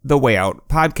The Way Out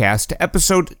Podcast,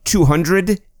 episode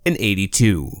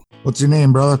 282. What's your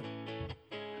name, brother?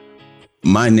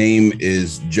 My name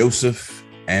is Joseph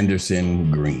Anderson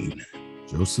Green.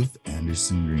 Joseph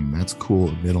Anderson Green. That's a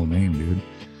cool middle name, dude.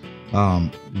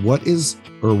 What is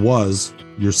or was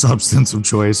your substance of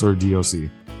choice or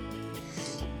DOC?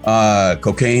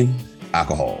 Cocaine,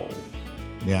 alcohol.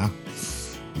 Yeah.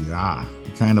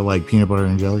 Kind of like peanut butter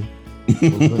and jelly. A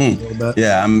little bit.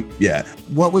 Yeah.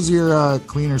 What was your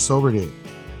clean or sober date?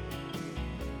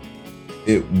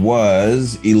 It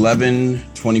was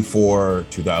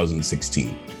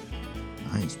 11/24/2016.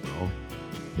 Nice, bro.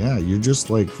 Yeah, you're just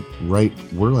like right.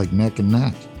 We're like neck and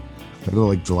neck. I go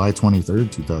like July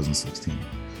 23rd, 2016.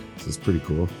 So it's pretty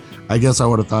cool. I guess I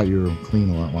would have thought you were clean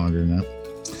a lot longer than that.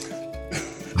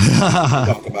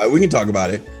 We can talk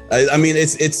about it. I mean,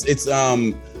 it's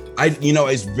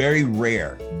very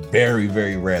rare, very,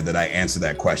 very rare that I answer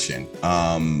that question.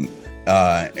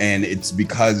 And it's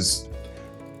because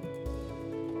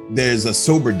there's a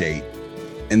sober date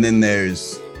and then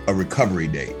there's a recovery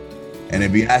date. And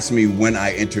if you ask me when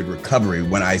I entered recovery,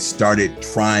 when I started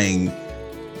trying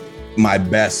my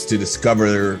best to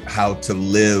discover how to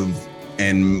live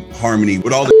in harmony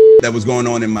with all the that was going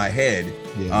on in my head,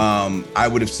 I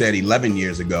would have said 11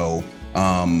 years ago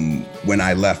when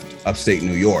I left upstate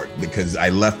New York, because I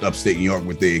left upstate New York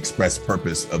with the express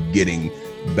purpose of getting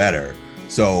better.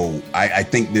 So I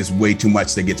think there's way too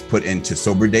much that gets put into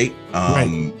sober date.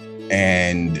 Right.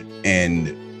 And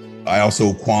I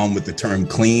also qualm with the term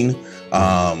clean.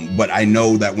 But I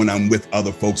know that when I'm with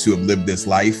other folks who have lived this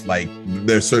life, like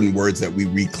there's certain words that we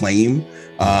reclaim.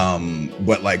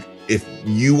 But like, if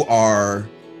you are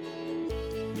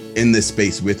in this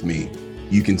space with me,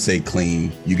 you can say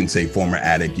clean, you can say former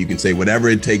addict, you can say whatever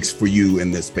it takes for you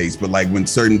in this space. But like when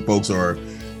certain folks are,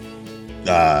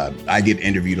 I get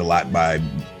interviewed a lot by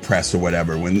press or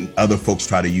whatever, when other folks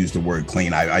try to use the word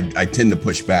clean, I tend to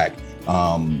push back.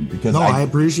 Because I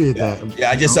appreciate that.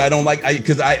 Yeah, I don't like,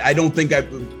 because I don't think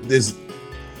there's,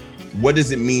 what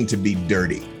does it mean to be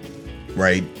dirty,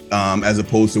 right? As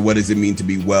opposed to what does it mean to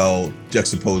be well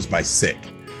juxtaposed by sick.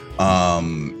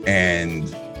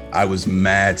 And I was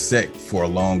mad sick for a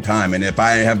long time. And if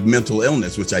I have mental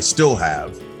illness, which I still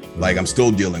have, like I'm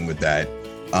still dealing with that.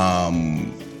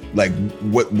 Like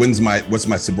what's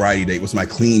my sobriety date? What's my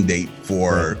clean date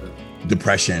for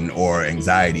depression or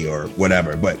anxiety or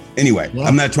whatever? But anyway,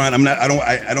 I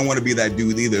don't want to be that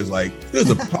dude either. It's like, there's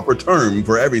a proper term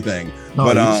for everything. No,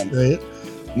 but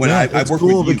it's work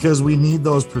cool with you, because we need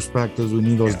those perspectives. We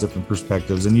need those different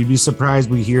perspectives, and you'd be surprised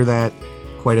we hear that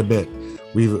quite a bit.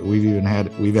 We've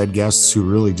had guests who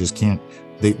really just can't.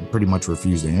 They pretty much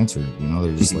refuse to answer it. You know,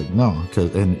 they're just like, no,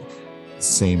 and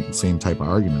same type of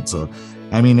argument. So,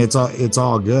 I mean, it's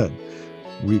all good.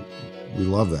 We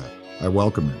love that. I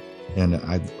welcome it, and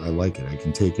I like it. I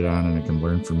can take it on, and I can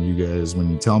learn from you guys when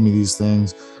you tell me these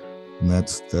things, and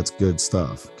that's good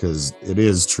stuff, because it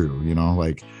is true. You know,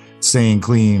 like saying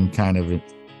clean kind of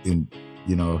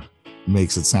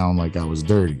makes it sound like I was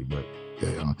dirty, but.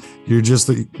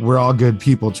 We're all good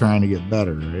people trying to get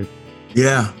better, right?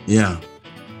 Yeah.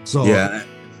 So yeah,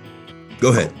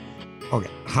 go ahead. Okay,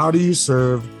 how do you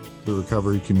serve the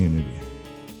recovery community?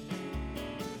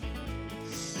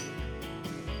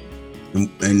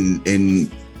 In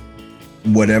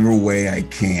whatever way I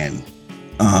can.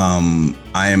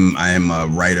 I am a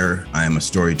writer. I am a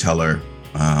storyteller.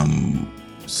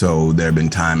 So there have been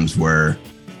times where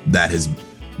that has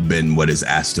been what is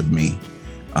asked of me.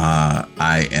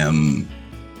 I am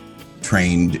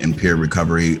trained in peer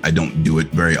recovery. I don't do it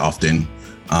very often,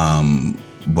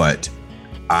 but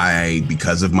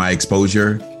because of my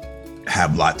exposure,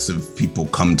 have lots of people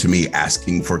come to me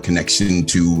asking for connection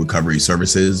to recovery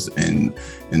services, and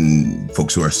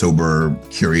folks who are sober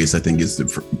curious, I think is the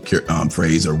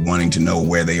phrase, or wanting to know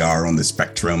where they are on the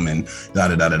spectrum and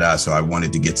da-da-da-da-da. So I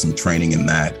wanted to get some training in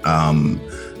that.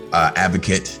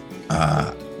 Advocate,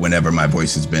 whenever my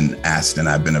voice has been asked and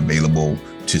I've been available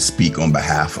to speak on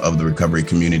behalf of the recovery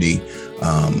community.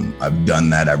 I've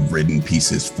done that. I've written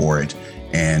pieces for it.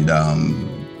 And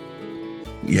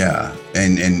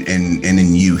and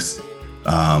in youth,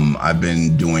 I've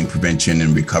been doing prevention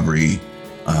and recovery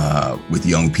with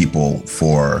young people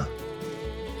for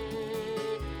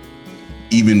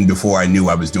even before I knew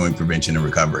I was doing prevention and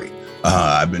recovery.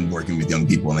 I've been working with young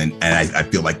people, and I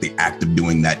feel like the act of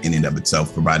doing that in and of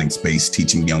itself, providing space,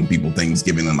 teaching young people things,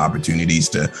 giving them opportunities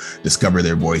to discover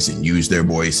their voice and use their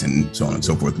voice, and so on and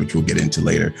so forth, which we'll get into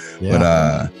later.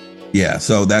 Yeah. But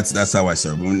so that's how I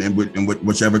serve in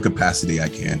whichever capacity I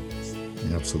can.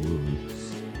 Absolutely.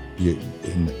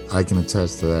 And I can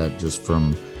attest to that just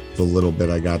from the little bit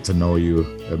I got to know you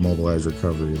at Mobilize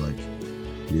Recovery, like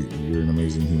you're an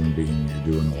amazing human being. You're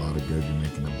doing a lot of good. You're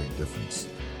making a big difference.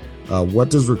 What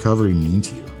does recovery mean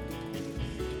to you?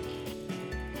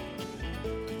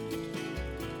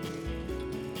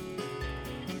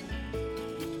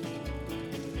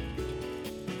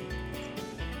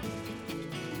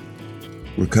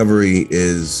 Recovery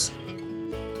is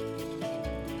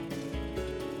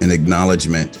an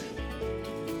acknowledgement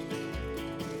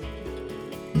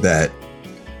that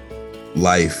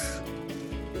life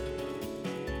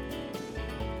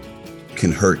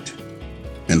can hurt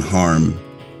and harm,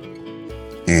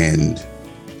 and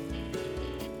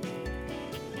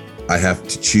I have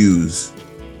to choose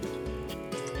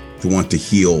to want to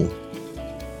heal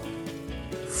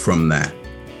from that.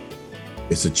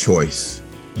 It's a choice.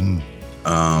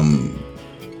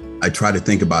 I try to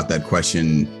think about that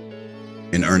question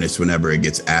in earnest whenever it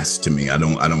gets asked to me. I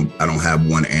don't have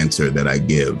one answer that I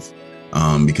give,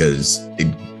 because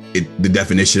the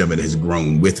definition of it has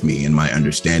grown with me and my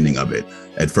understanding of it.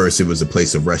 At first, it was a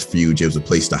place of refuge. It was a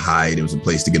place to hide. It was a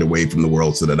place to get away from the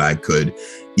world so that I could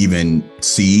even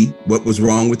see what was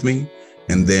wrong with me.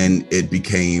 And then it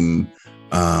became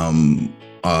a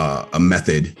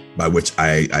method by which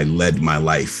I led my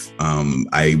life.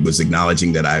 I was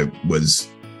acknowledging that I was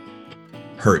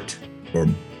hurt or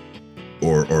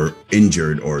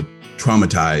injured or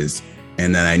traumatized,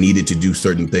 and that I needed to do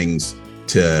certain things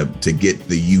to get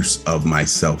the use of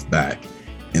myself back.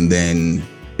 And then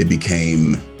it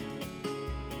became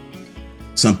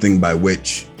something by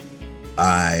which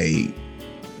I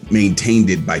maintained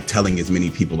it by telling as many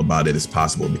people about it as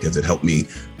possible, because it helped me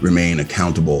remain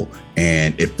accountable,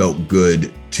 and it felt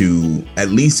good to at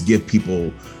least give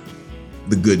people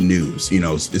the good news. You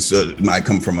know, I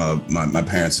come from my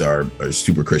parents are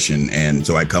super Christian, and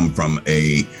so I come from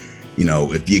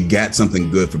if you got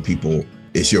something good for people,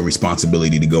 it's your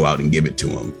responsibility to go out and give it to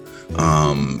them.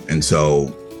 And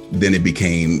so then it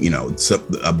became,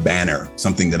 a banner,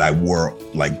 something that I wore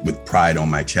like with pride on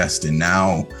my chest. And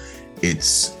now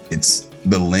it's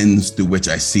the lens through which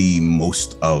I see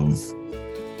most of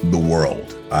the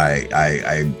world.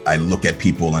 I look at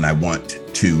people and I want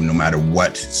to, no matter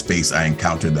what space I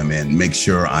encounter them in, make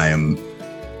sure I am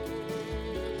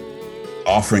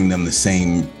offering them the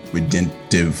same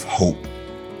redemptive hope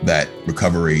that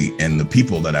recovery and the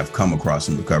people that I've come across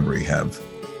in recovery have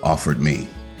offered me.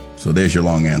 So there's your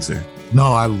long answer.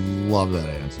 No, I love that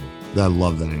answer. I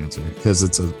love that answer, because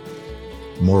it's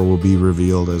more will be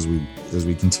revealed as we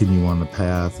continue on the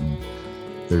path, and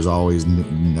there's always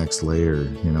next layer,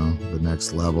 the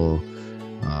next level,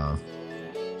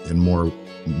 and more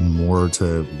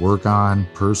to work on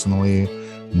personally,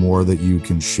 more that you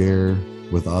can share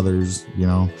with others,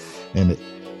 and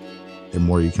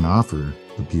more you can offer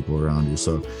the people around you.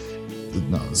 So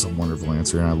no, it's a wonderful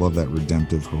answer, and I love that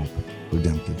redemptive hope.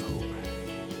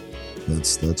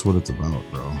 That's what it's about,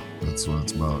 bro. That's what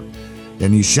it's about.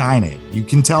 And you shine it. You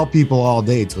can tell people all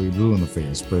day till you're blue in the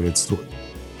face, but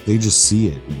they just see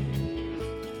it.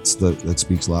 That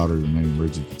speaks louder than any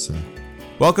words you could say.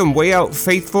 Welcome, Way Out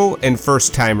faithful and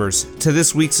first-timers, to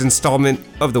this week's installment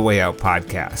of the Way Out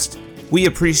podcast. We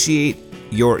appreciate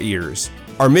your ears.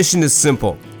 Our mission is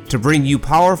simple: to bring you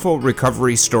powerful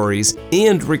recovery stories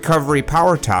and recovery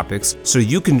power topics so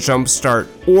you can jumpstart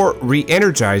or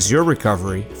re-energize your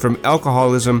recovery from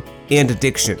alcoholism and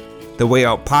addiction. The Way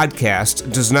Out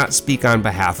podcast does not speak on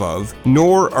behalf of,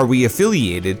 nor are we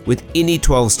affiliated with any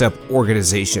 12-step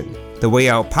organization. The Way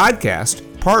Out podcast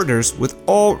partners with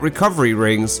All Recovery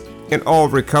Rings and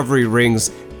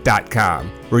allrecoveryrings.com,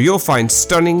 where you'll find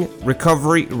stunning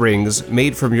recovery rings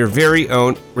made from your very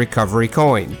own recovery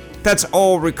coin. That's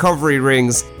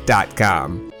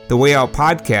allrecoveryrings.com. The Way Out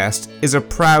podcast is a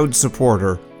proud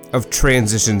supporter of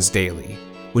Transitions Daily.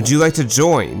 Would you like to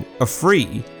join a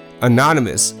free,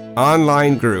 anonymous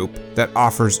online group that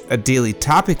offers a daily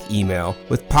topic email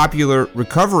with popular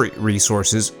recovery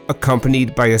resources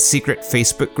accompanied by a secret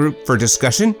Facebook group for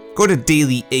discussion? Go to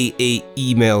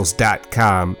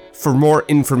dailyaaemails.com for more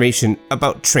information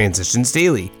about Transitions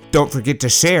Daily. Don't forget to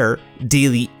share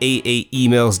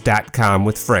dailyaaemails.com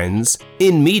with friends,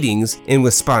 in meetings, and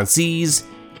with sponsees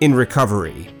in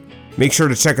recovery. Make sure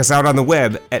to check us out on the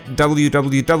web at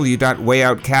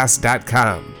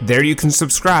www.wayoutcast.com. There you can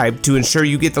subscribe to ensure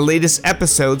you get the latest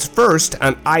episodes first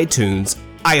on iTunes,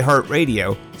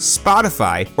 iHeartRadio,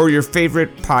 Spotify, or your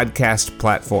favorite podcast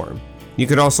platform. You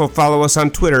can also follow us on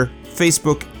Twitter,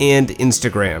 Facebook, and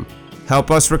Instagram.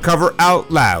 Help us recover out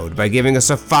loud by giving us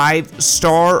a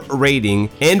 5-star rating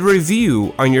and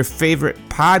review on your favorite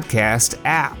podcast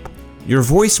app. Your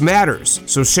voice matters,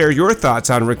 so share your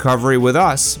thoughts on recovery with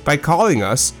us by calling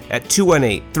us at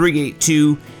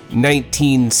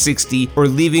 218-382-1960 or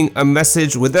leaving a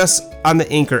message with us on the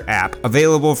Anchor app,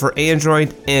 available for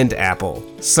Android and Apple.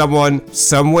 Someone,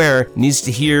 somewhere needs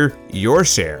to hear your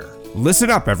share. Listen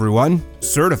up, everyone.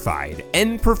 Certified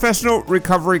and professional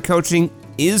recovery coaching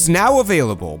is now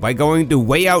available by going to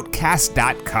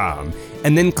wayoutcast.com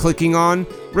and then clicking on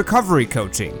Recovery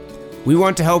Coaching. We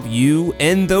want to help you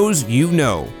and those you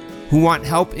know who want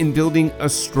help in building a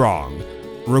strong,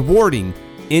 rewarding,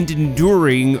 and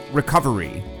enduring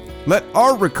recovery. Let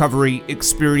our recovery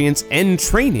experience and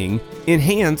training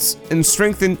enhance and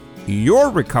strengthen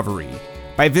your recovery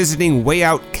by visiting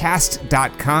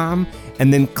wayoutcast.com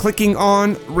and then clicking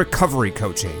on Recovery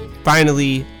Coaching.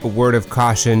 Finally, a word of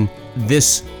caution.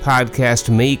 This podcast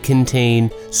may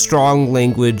contain strong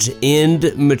language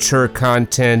and mature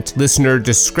content. Listener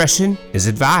discretion is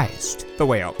advised. The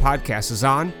Way Out podcast is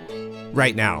on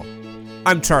right now.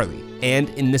 I'm Charlie, and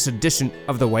in this edition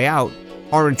of The Way Out,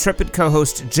 our intrepid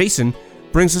co-host Jason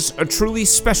brings us a truly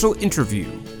special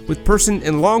interview with person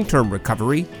in long-term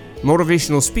recovery,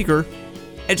 motivational speaker,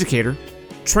 educator,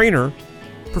 trainer,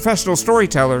 professional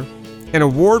storyteller, and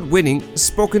award-winning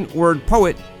spoken word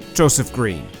poet, Joseph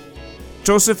Green.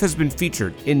 Joseph has been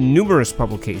featured in numerous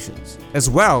publications, as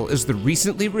well as the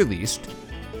recently released,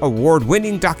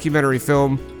 award-winning documentary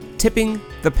film, Tipping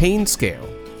the Pain Scale.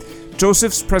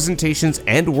 Joseph's presentations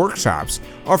and workshops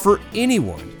are for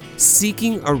anyone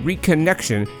seeking a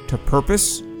reconnection to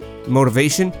purpose,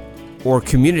 motivation, or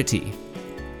community.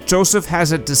 Joseph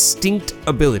has a distinct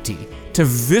ability to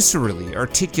viscerally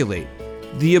articulate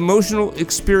the emotional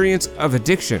experience of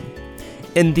addiction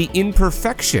and the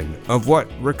imperfection of what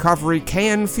recovery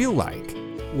can feel like.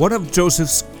 One of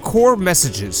Joseph's core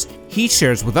messages he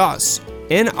shares with us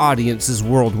and audiences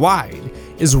worldwide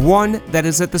is one that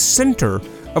is at the center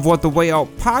of what the Way Out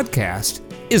podcast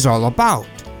is all about: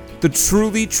 the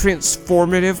truly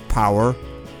transformative power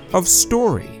of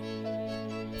story.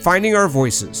 Finding our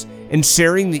voices and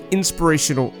sharing the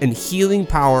inspirational and healing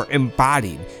power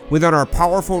embodied within our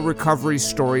powerful recovery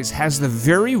stories has the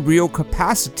very real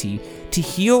capacity to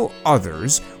heal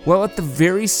others, while at the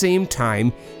very same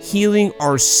time healing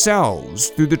ourselves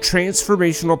through the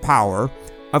transformational power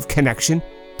of connection,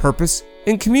 purpose,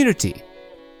 and community.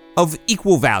 Of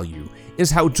equal value is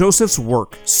how Joseph's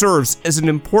work serves as an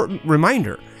important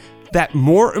reminder that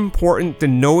more important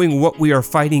than knowing what we are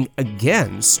fighting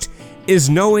against is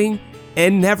knowing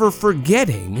and never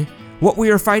forgetting what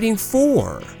we are fighting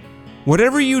for.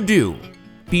 Whatever you do,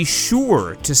 be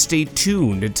sure to stay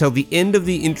tuned until the end of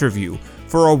the interview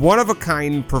for a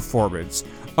one-of-a-kind performance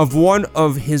of one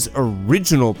of his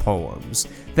original poems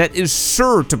that is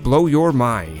sure to blow your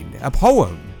mind. A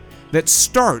poem that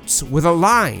starts with a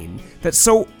line that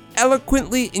so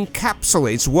eloquently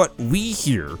encapsulates what we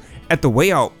here at the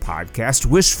Way Out podcast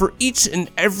wish for each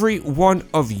and every one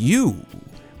of you,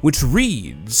 which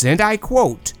reads, and I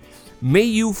quote, "May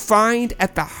you find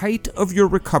at the height of your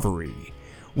recovery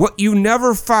what you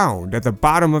never found at the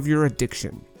bottom of your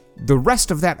addiction." The rest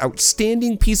of that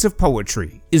outstanding piece of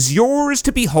poetry is yours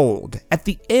to behold at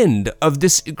the end of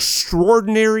this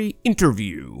extraordinary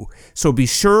interview, so be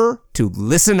sure to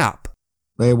listen up.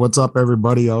 Hey, what's up,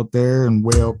 everybody out there in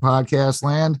Way Out Podcast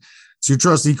land? It's your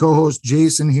trusty co-host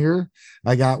Jason here.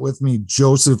 I got with me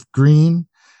Joseph Green.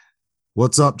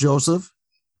 What's up, Joseph?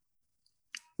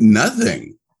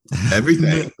 Nothing.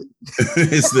 Everything.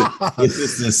 It's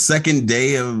the second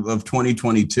day of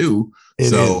 2022.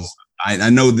 So is.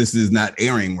 I know this is not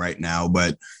airing right now,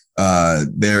 but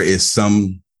there is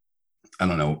some, I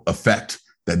don't know, effect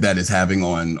that is having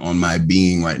on my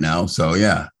being right now. So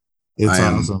yeah, it's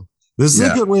awesome. This is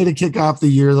a good way to kick off the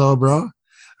year, though, bro.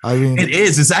 I mean, it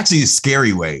is. It's actually a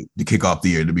scary way to kick off the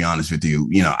year, to be honest with you.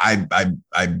 You know, I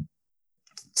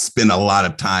spend a lot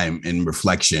of time in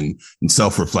reflection and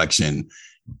self-reflection,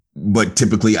 but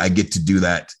typically I get to do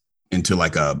that into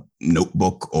like a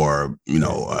notebook or, you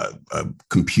know, a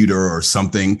computer or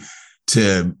something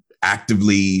to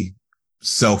actively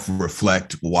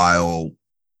self-reflect while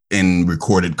in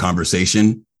recorded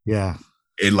conversation. Yeah.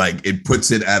 It puts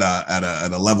it at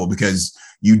a level, because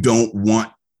you don't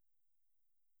want,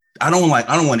 I don't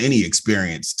want any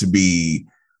experience to be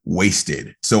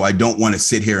wasted. So I don't want to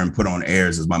sit here and put on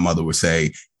airs, as my mother would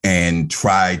say, and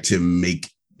try to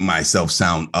make myself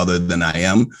sound other than I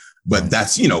am. But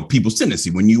that's, you know, people's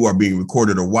tendency. When you are being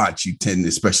recorded or watched, you tend,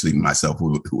 especially myself,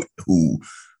 who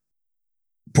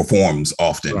performs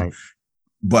often. Right.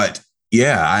 But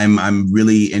yeah, I'm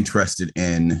really interested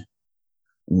in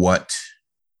what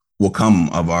will come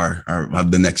of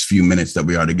of the next few minutes that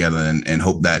we are together, and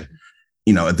hope that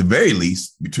at the very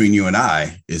least, between you and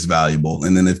I is valuable.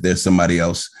 And then if there's somebody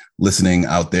else listening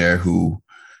out there who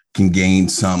can gain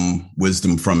some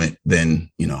wisdom from it, then,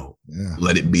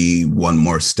 let it be one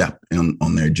more step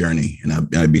on their journey.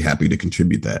 And I'd be happy to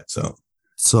contribute that. So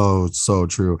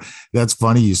true. That's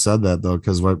funny you said that, though,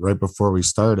 because right before we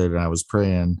started, and I was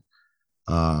praying,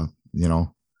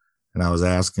 and I was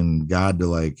asking God to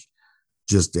like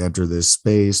just enter this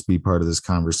space, be part of this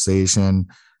conversation,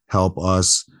 help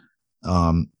us,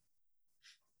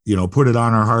 put it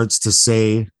on our hearts to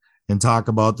say and talk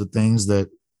about the things that,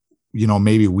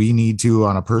 maybe we need to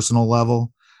on a personal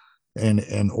level,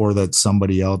 or that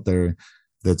somebody out there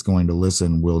that's going to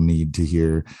listen will need to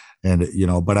hear. And,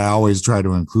 but I always try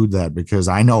to include that because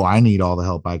I know I need all the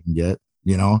help I can get,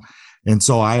 and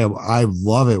so I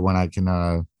love it when I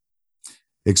can,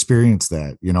 experience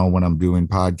that, when I'm doing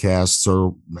podcasts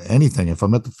or anything. If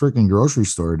I'm at the freaking grocery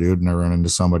store, dude, and I run into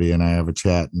somebody and I have a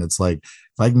chat, and it's like,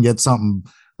 if I can get something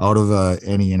out of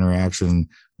any interaction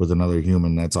with another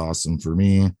human, that's awesome for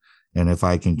me. And if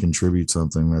I can contribute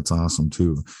something, that's awesome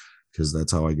too, because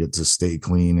that's how I get to stay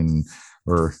clean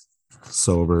or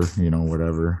sober,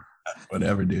 whatever,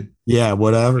 dude. Yeah,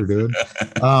 whatever, dude.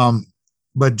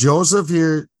 But Joseph,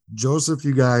 you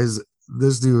guys,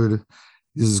 this dude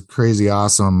is crazy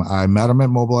awesome. I met him at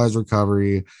Mobilize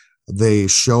Recovery. They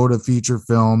showed a feature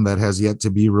film that has yet to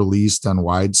be released on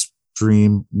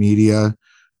widestream media,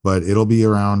 but it'll be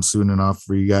around soon enough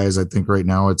for you guys. I think right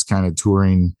now it's kind of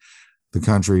touring the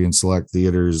country in select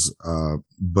theaters,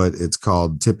 but it's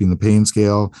called Tipping the Pain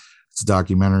Scale. It's a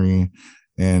documentary,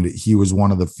 and he was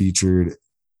one of the featured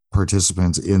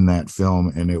participants in that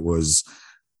film, and it was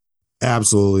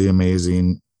absolutely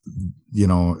amazing,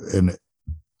 and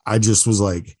I just was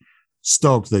like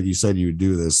stoked that you said you would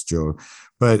do this, Joe.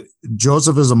 But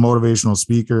Joseph is a motivational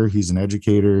speaker. He's an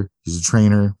educator. He's a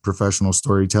trainer, professional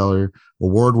storyteller,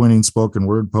 award-winning spoken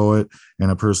word poet,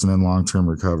 and a person in long-term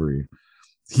recovery.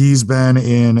 He's been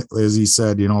in, as he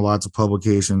said, lots of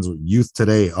publications, Youth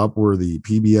Today, Upworthy,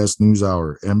 PBS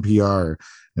NewsHour, NPR,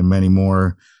 and many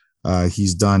more.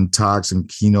 He's done talks and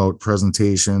keynote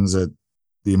presentations at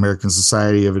the American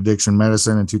Society of Addiction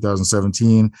Medicine in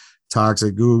 2017, talks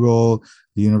at Google,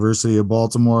 the University of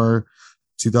Baltimore,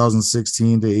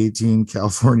 2016 to 18,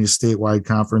 California Statewide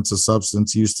Conference of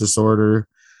Substance Use Disorder,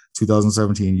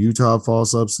 2017 Utah Fall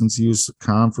Substance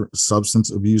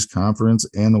Abuse Conference,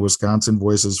 and the Wisconsin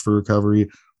Voices for Recovery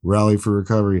Rally for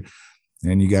Recovery.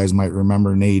 And you guys might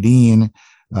remember Nadine,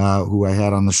 who I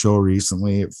had on the show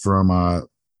recently from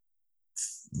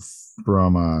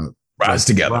Rise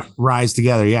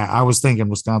Together. Yeah, I was thinking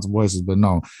Wisconsin Voices, but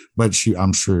no. But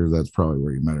I'm sure that's probably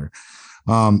where you met her.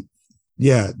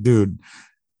 Yeah, dude.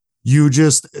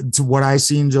 To what I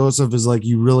seen, Joseph, is like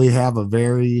you really have a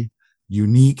very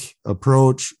unique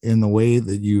approach in the way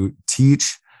that you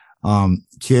teach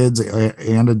kids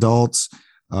and adults.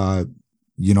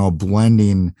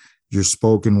 Blending your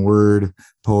spoken word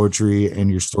poetry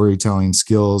and your storytelling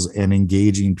skills and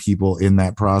engaging people in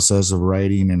that process of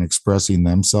writing and expressing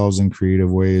themselves in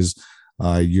creative ways.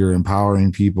 You're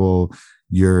empowering people.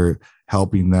 You're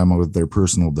helping them with their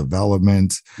personal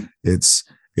development. It's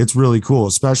really cool,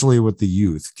 especially with the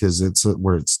youth, because it's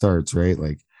where it starts, right?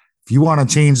 Like if you want to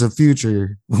change the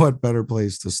future, what better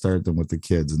place to start than with the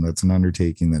kids? And that's an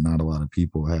undertaking that not a lot of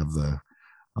people have the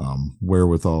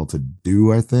wherewithal to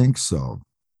do, I think. So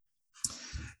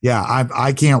yeah,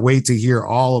 I can't wait to hear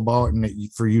all about, and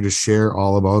for you to share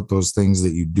all about those things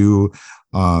that you do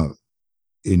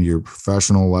in your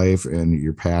professional life and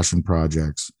your passion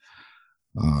projects.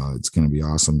 It's going to be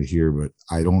awesome to hear, but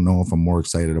I don't know if I'm more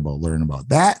excited about learning about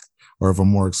that or if I'm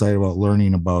more excited about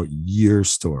learning about your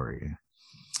story.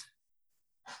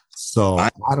 So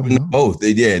I don't know. Both.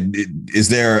 Yeah. Is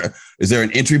there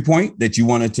an entry point that you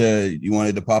wanted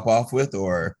to pop off with,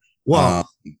 or? Well,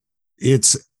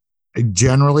 it's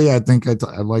generally, I think I'd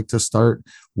like to start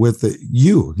with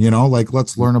you, like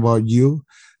let's learn about you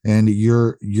and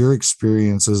your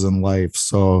experiences in life.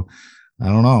 So I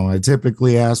don't know. I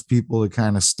typically ask people to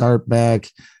kind of start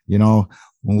back, when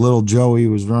little Joey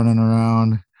was running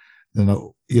around,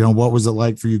 what was it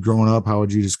like for you growing up? How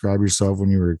would you describe yourself when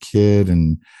you were a kid?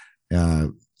 And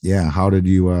how did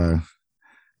you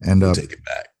end up? Take it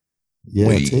back.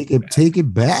 Yeah, take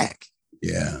it back.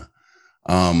 Yeah.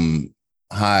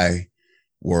 Hi,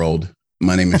 world.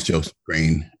 My name is Joseph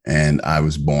Green, and I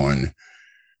was born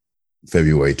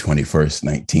February 21st,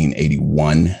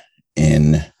 1981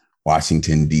 in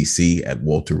Washington, D.C. at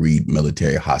Walter Reed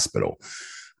Military Hospital.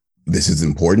 This is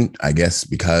important, I guess,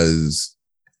 because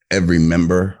every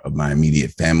member of my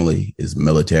immediate family is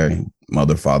military,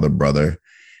 mother, father, brother,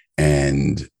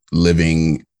 and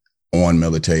living on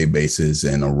military bases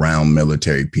and around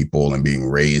military people and being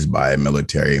raised by a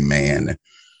military man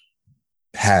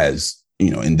has,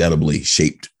 indelibly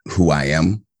shaped who I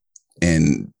am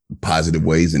in positive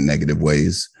ways and negative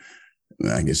ways.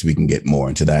 I guess we can get more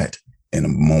into that in a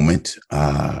moment.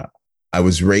 I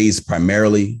was raised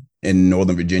primarily in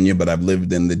Northern Virginia, but I've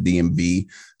lived in the DMV.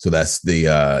 So that's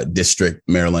the district,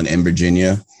 Maryland and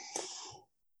Virginia.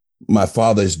 My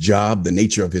father's job, the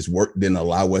nature of his work didn't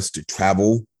allow us to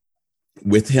travel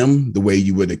with him the way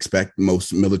you would expect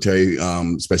most military,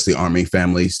 especially Army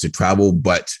families to travel.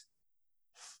 But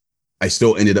I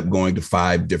still ended up going to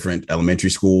 5 different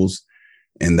elementary schools,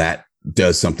 and that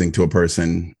does something to a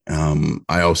person.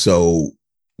 I also,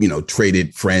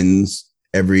 traded friends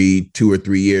every 2 or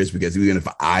 3 years, because even if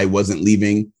I wasn't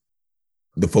leaving,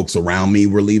 the folks around me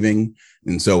were leaving.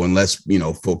 And so unless,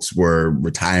 folks were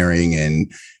retiring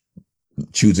and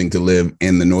choosing to live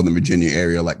in the Northern Virginia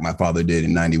area, like my father did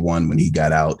in 91 when he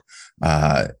got out,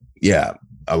 a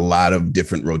lot of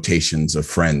different rotations of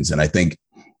friends. And I think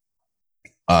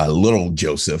little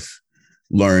Joseph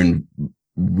learned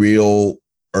real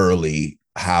early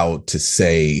how to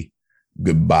say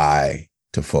goodbye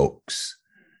to folks,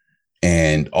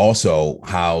 and also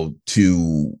how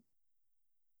to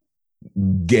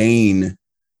gain,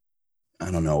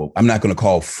 I don't know, I'm not going to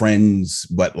call friends,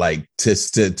 but like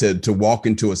to walk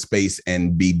into a space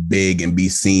and be big and be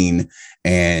seen,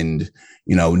 and,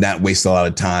 not waste a lot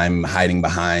of time hiding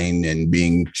behind and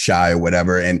being shy or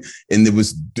whatever. And it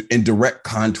was in direct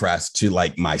contrast to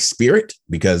like my spirit,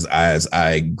 because as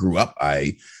I grew up,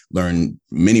 I learned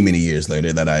many, many years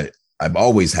later that I've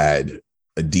always had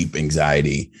a deep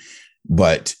anxiety,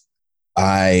 but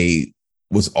I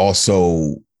was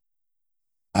an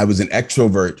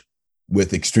extrovert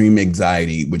with extreme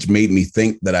anxiety, which made me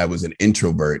think that I was an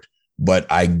introvert, but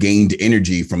I gained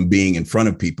energy from being in front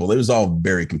of people. It was all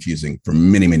very confusing for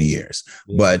many, many years.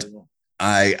 Yeah. But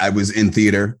I was in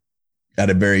theater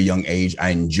at a very young age. I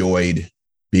enjoyed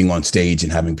being on stage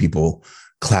and having people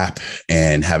clap,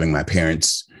 and having my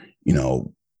parents,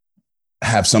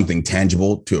 have something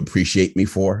tangible to appreciate me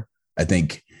for. I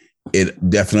think it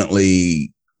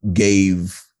definitely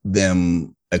gave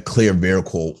them a clear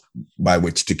vehicle by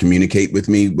which to communicate with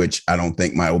me, which I don't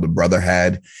think my older brother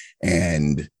had.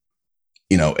 And,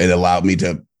 it allowed me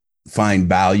to find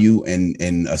value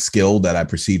in a skill that I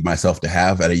perceived myself to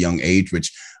have at a young age,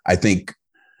 which I think,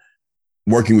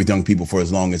 working with young people for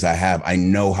as long as I have, I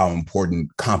know how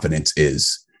important confidence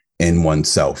is in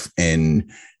oneself,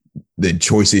 and the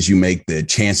choices you make, the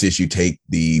chances you take,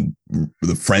 the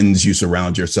friends you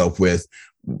surround yourself with,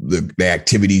 the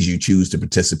activities you choose to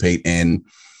participate in.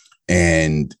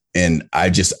 And I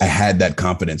had that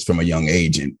confidence from a young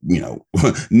age, and,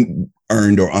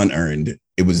 earned or unearned,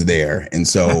 it was there. And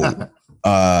so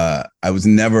I was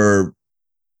never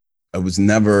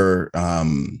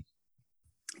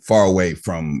far away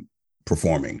from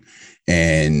performing.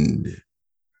 And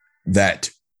that,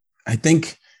 I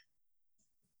think,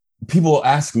 people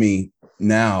ask me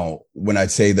now when I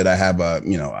say that I have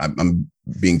I'm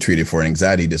being treated for an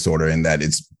anxiety disorder, and that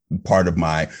it's part of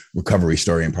my recovery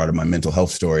story and part of my mental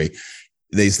health story.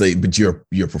 They say, but you're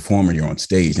a performer, you're on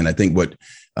stage. And I think what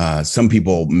some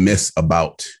people miss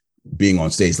about being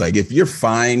on stage, like if you're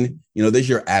fine, there's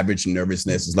your average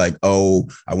nervousness. It's like, oh,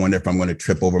 I wonder if I'm going to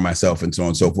trip over myself and so on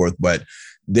and so forth. But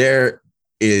there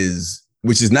is,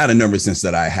 which is not a nervousness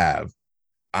that I have.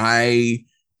 I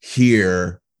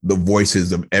hear the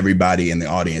voices of everybody in the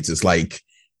audience. It's like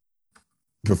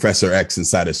Professor X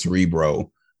inside a Cerebro,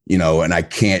 and I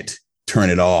can't turn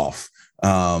it off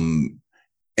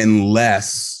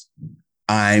unless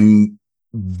I'm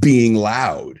being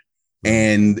loud.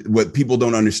 And what people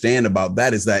don't understand about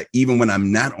that is that even when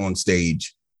I'm not on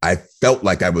stage, I felt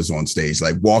like I was on stage,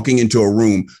 like walking into a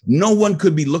room, no one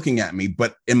could be looking at me,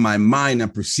 but in my mind, I'm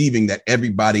perceiving that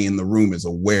everybody in the room is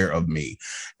aware of me.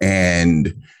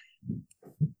 And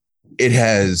it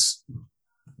has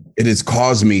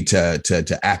caused me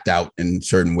to act out in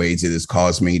certain ways. It has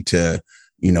caused me to,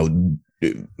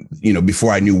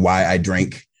 before I knew why I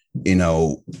drank,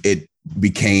 it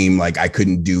became like I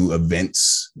couldn't do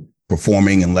events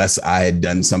performing unless I had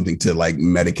done something to like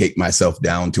medicate myself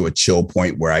down to a chill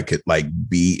point where I could like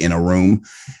be in a room.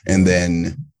 And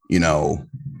then,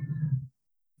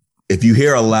 if you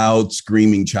hear a loud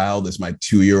screaming child, that's my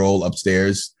 2-year-old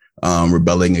upstairs,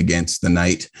 rebelling against the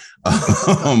night. But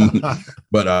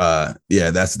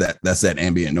that's that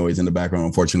ambient noise in the background.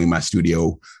 Unfortunately, my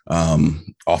studio,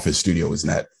 office studio is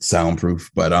not soundproof,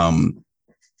 but I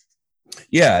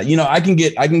can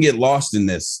get lost in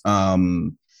this.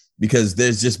 because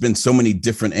there's just been so many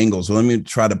different angles. So let me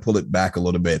try to pull it back a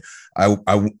little bit.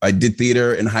 I did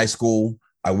theater in high school.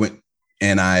 I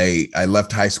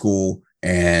left high school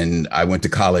and I went to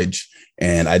college,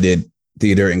 and I did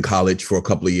theater in college for a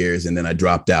couple of years. And then I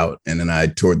dropped out, and then I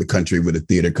toured the country with a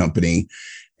theater company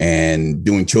and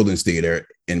doing children's theater,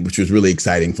 and which was really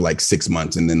exciting for like 6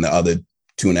 months. And then the other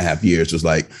 2.5 years was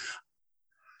like,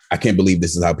 I can't believe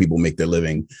this is how people make their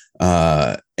living.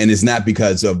 And it's not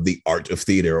because of the art of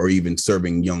theater or even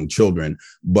serving young children,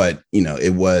 but,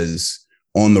 it was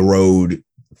on the road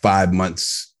 5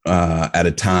 months at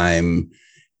a time.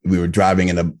 We were driving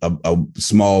in a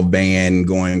small van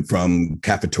going from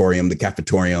cafetorium to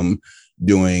cafetorium,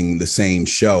 doing the same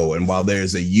show. And while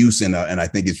there's a use and I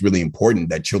think it's really important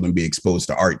that children be exposed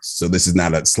to arts, so this is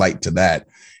not a slight to that.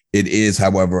 It is,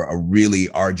 however, a really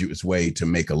arduous way to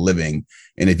make a living.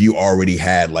 And if you already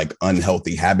had like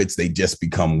unhealthy habits, they just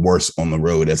become worse on the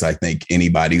road, as I think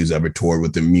anybody who's ever toured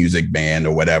with a music band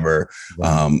or whatever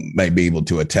might be able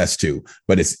to attest to.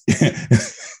 But it's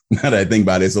now that I think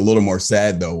about it, it's a little more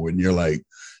sad, though, when you're like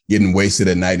getting wasted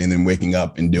at night and then waking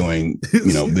up and doing,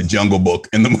 the Jungle Book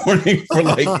in the morning for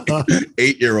like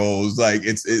 8-year-olds. Like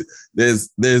there's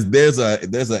a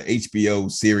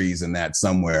HBO series in that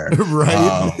somewhere.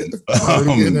 Right.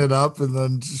 Getting it up and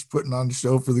then just putting on a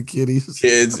show for the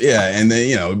kids. Yeah. And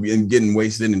then, and getting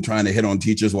wasted and trying to hit on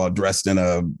teachers while dressed in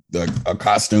a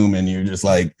costume. And you're just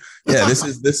like, yeah,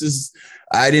 this is,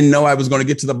 I didn't know I was going to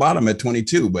get to the bottom at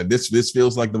 22, but this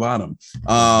feels like the bottom.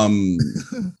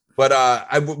 But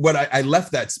I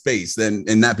left that space, and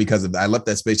not because of that. I left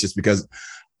that space just because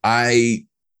 18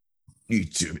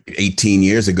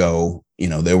 years ago,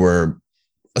 there were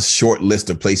a short list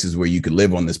of places where you could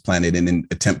live on this planet and then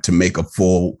attempt to make a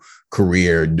full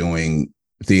career doing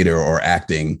theater or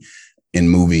acting in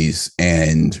movies.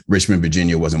 And Richmond,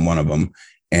 Virginia wasn't one of them.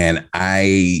 And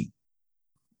I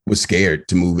was scared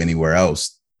to move anywhere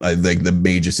else, like the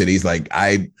major cities. Like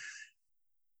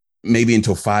maybe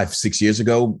until 5-6 years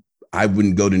ago, I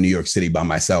wouldn't go to New York City by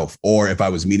myself. Or if I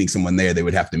was meeting someone there, they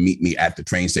would have to meet me at the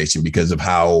train station because of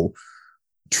how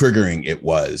triggering it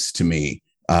was to me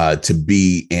to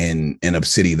be in a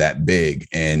city that big.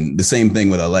 And the same thing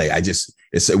with LA.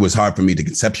 It was hard for me to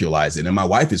conceptualize it. And my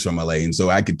wife is from LA. And so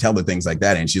I could tell her things like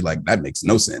that. And she's like, that makes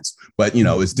no sense. But,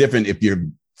 it's different if you're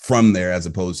from there as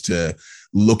opposed to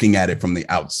looking at it from the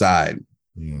outside.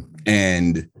 Yeah.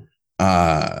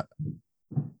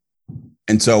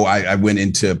 And so I went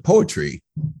into poetry,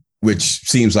 which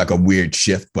seems like a weird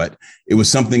shift, but it was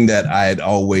something that I had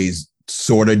always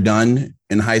sort of done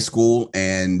in high school.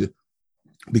 And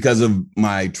because of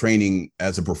my training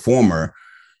as a performer,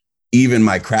 even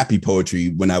my crappy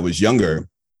poetry when I was younger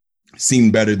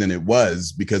seemed better than it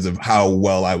was because of how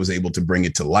well I was able to bring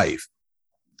it to life.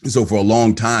 So for a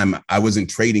long time, I wasn't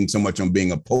trading so much on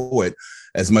being a poet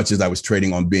as much as I was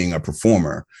trading on being a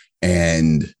performer.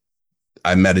 And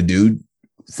I met a dude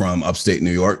from upstate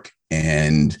New York,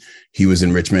 and he was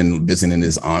in Richmond visiting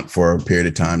his aunt for a period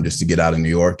of time just to get out of New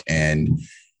York. And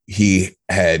he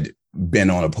had been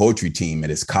on a poetry team at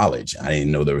his college. I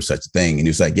didn't know there was such a thing. And he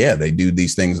was like, yeah, they do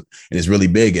these things, and it's really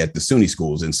big at the SUNY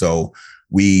schools. And so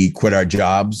we quit our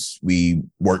jobs. We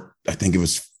worked, I think it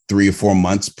was 3 or 4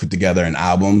 months, put together an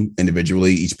album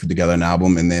individually, each put together an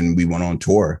album. And then we went on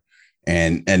tour.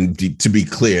 And to be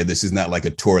clear, this is not like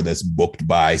a tour that's booked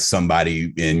by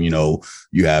somebody and, you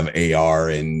have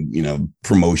AR and,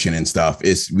 promotion and stuff.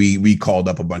 We called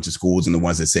up a bunch of schools, and the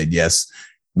ones that said yes,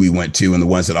 we went to, and the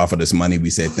ones that offered us money, we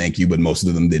said thank you, but most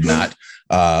of them did not.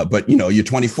 But, you're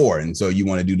 24. And so you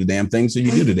want to do the damn thing. So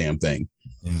you do the damn thing.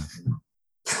 Yeah.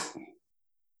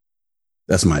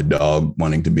 That's my dog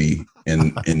wanting to be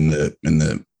in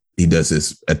the he does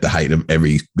this at the height of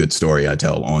every good story I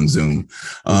tell on Zoom.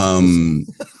 Yeah,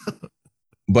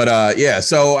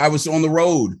 so I was on the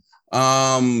road.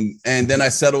 And then I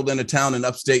settled in a town in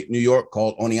upstate New York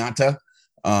called Oneonta,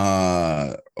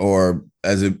 or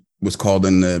as it was called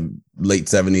in the late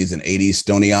 70s and 80s,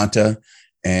 Stonianta.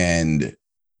 And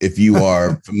if you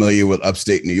are familiar with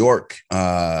upstate New York,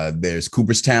 there's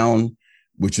Cooperstown,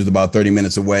 which was about 30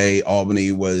 minutes away.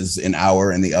 Albany was an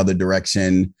hour in the other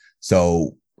direction.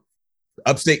 So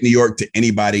upstate New York, to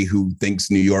anybody who thinks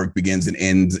New York begins and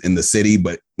ends in the city,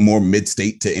 but more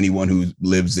mid-state to anyone who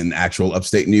lives in actual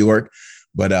upstate New York.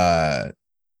 But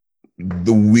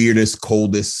the weirdest,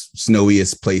 coldest,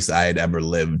 snowiest place I had ever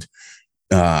lived.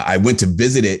 I went to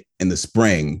visit it in the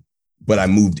spring, but I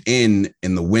moved in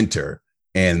the winter,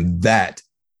 and that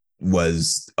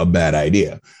was a bad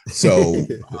idea. So,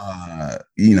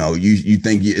 you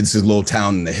think it's this little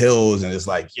town in the hills, and it's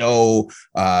like,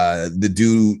 the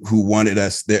dude who wanted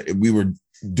us there, we were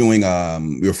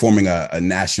we were forming a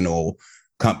national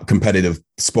competitive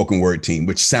spoken word team,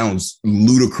 which sounds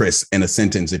ludicrous in a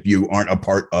sentence if you aren't a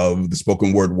part of the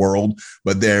spoken word world.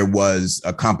 But there was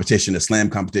a competition, a slam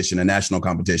competition, a national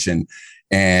competition.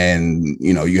 And,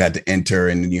 you had to enter,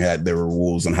 and there were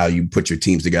rules on how you put your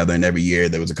teams together. And every year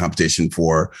there was a competition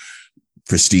for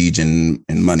prestige and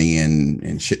money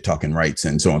and shit talking rights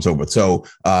and so on and so forth. So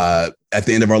at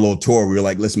the end of our little tour, we were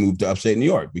like, let's move to upstate New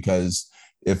York, because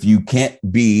if you can't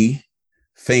be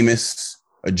famous,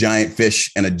 a giant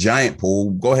fish in a giant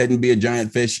pool, go ahead and be a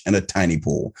giant fish in a tiny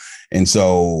pool. And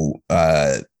so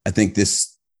I think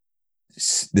this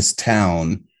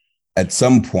town at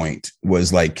some point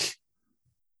was like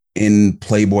in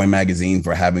Playboy magazine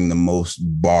for having the most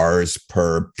bars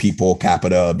per people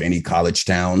capita of any college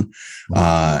town.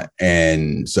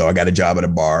 And so I got a job at a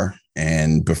bar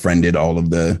and befriended all of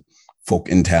the folk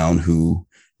in town who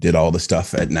did all the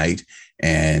stuff at night.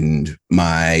 And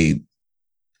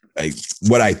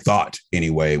what I thought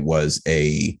anyway was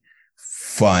a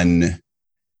fun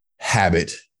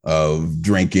habit of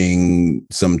drinking,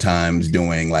 sometimes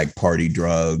doing like party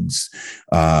drugs.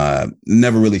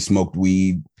 Never really smoked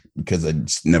weed because I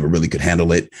just never really could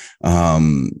handle it.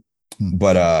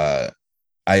 But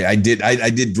I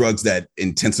did drugs that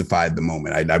intensified the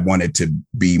moment. I wanted to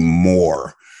be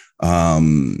more.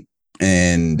 So,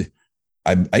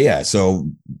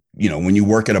 when you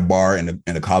work at a bar in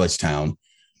a college town,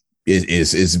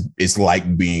 it's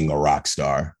like being a rock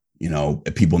star.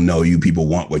 People know you, people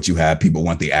want what you have, people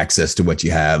want the access to what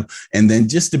you have. And then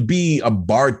just to be a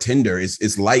bartender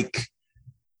is like,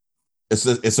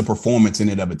 it's a performance in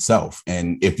and of itself.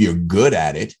 And if you're good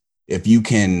at it, if you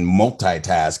can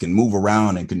multitask and move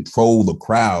around and control the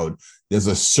crowd, there's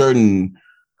a certain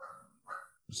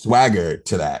swagger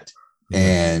to that.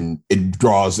 And it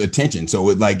draws attention. So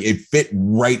it fit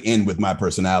right in with my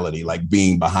personality, like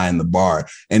being behind the bar.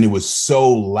 And it was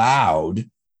so loud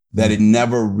that it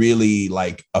never really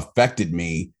like affected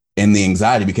me in the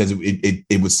anxiety, because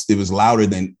it was louder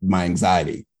than my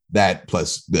anxiety. That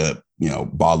plus the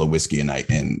bottle of whiskey a night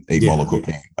and a ball of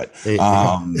cocaine. But it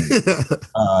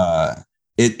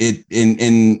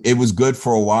was good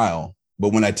for a while.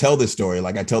 But when I tell this story,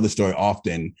 like I tell this story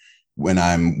often when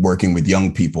I'm working with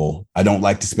young people, I don't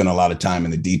like to spend a lot of time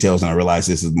in the details. And I realize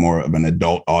this is more of an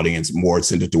adult audience, more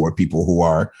centered toward people who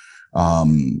are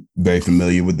very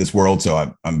familiar with this world.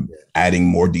 So I'm adding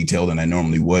more detail than I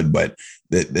normally would. But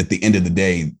at the end of the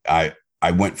day, I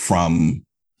went from,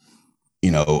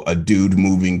 a dude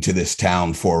moving to this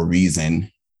town for a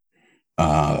reason,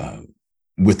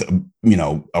 with,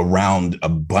 around a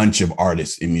bunch of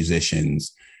artists and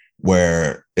musicians,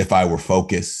 where if I were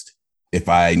focused, if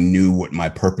I knew what my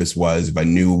purpose was, if I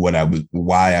knew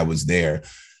why I was there,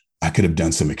 I could have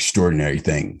done some extraordinary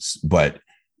things. But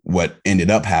what ended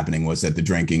up happening was that the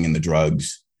drinking and the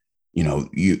drugs,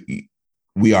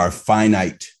 we are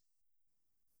finite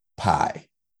pie,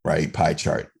 right? Pie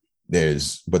chart.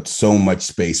 There's but so much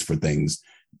space for things,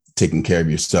 taking care of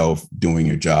yourself, doing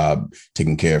your job,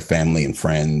 taking care of family and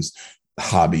friends,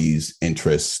 hobbies,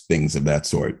 interests, things of that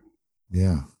sort.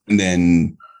 Yeah. And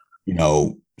then,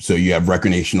 so you have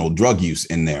recreational drug use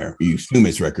in there. You assume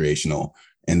it's recreational,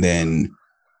 and then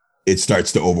it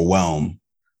starts to overwhelm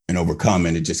and overcome,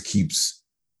 and it keeps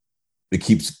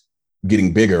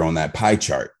getting bigger on that pie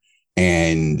chart.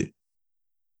 And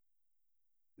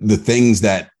the things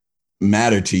that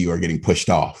matter to you are getting pushed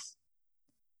off.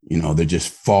 They're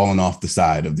just falling off the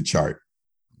side of the chart.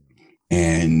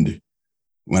 And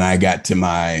when I got to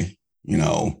my,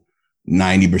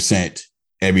 90%,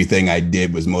 everything I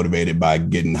did was motivated by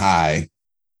getting high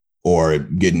or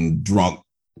getting drunk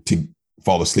to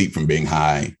fall asleep from being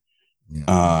high,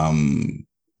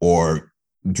 or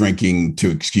drinking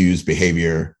to excuse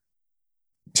behavior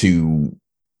to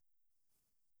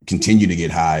continue to get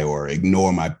high, or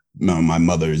ignore my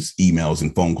mother's emails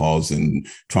and phone calls and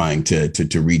trying to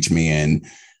reach me, and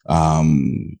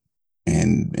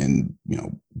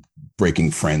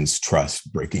breaking friends'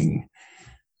 trust, breaking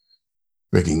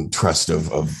trust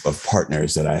of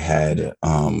partners that I had.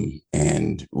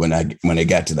 And when I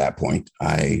got to that point,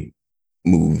 I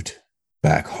moved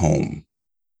back home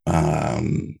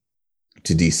to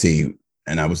DC,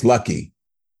 and I was lucky.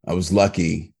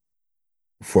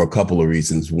 For a couple of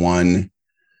reasons. One,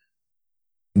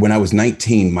 when I was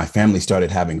 19, my family started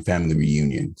having family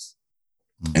reunions,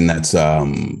 and that's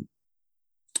and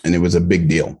it was a big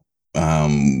deal.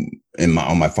 On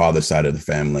my father's side of the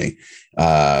family,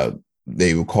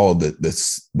 they were called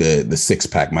the six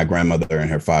pack. My grandmother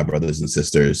and her 5 brothers and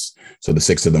sisters, so the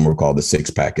 6 of them were called the six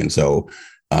pack. And so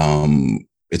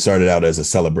it started out as a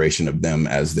celebration of them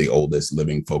as the oldest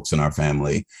living folks in our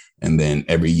family. And then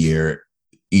every year,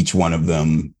 each one of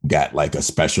them got like a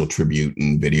special tribute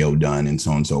and video done and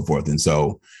so on and so forth. And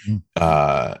so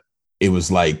it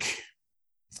was like,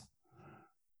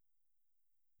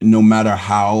 no matter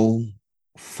how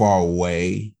far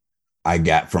away I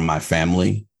got from my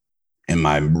family and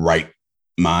my right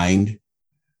mind,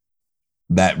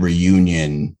 that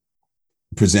reunion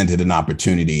presented an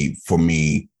opportunity for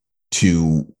me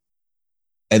to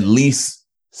at least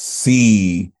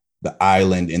see the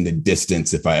island in the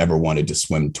distance if I ever wanted to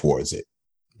swim towards it.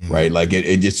 Right. Like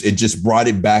it just brought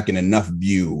it back in enough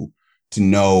view to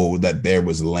know that there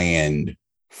was land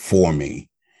for me.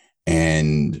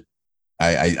 And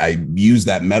I use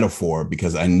that metaphor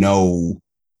because I know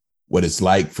what it's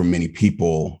like for many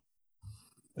people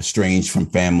estranged from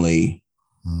family,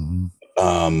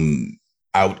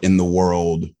 out in the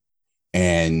world.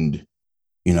 And,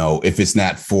 you know, if it's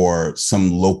not for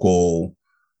some local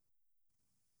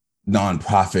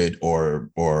nonprofit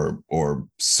or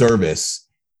service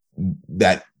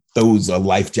that throws a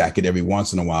life jacket every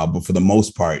once in a while, but for the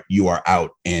most part, you are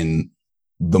out in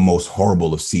the most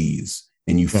horrible of seas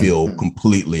and you feel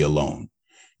completely alone.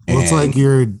 Well, it's like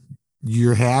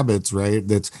your habits, right?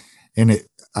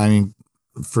 I mean,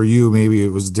 for you, maybe it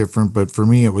was different, but for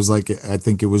me, it was like, I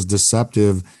think it was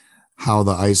deceptive how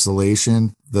the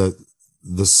isolation, the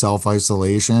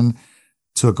self-isolation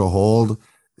took a hold.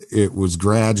 It was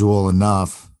gradual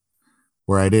enough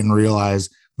where I didn't realize,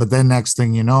 but then next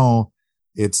thing you know,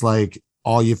 it's like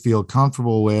all you feel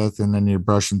comfortable with, and then you're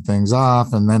brushing things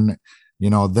off. And then, you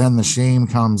know, then the shame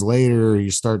comes later.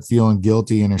 You start feeling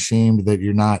guilty and ashamed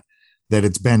that that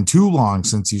it's been too long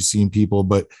since you've seen people.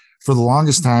 But for the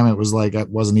longest time, it was like, it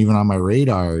wasn't even on my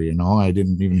radar, you know, I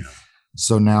didn't even.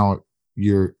 So now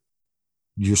you're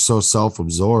so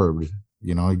self-absorbed,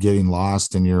 you know, getting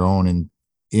lost in your own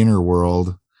inner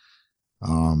world.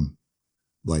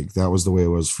 Like that was the way it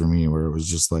was for me, where it was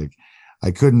just like, I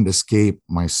couldn't escape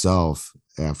myself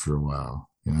after a while,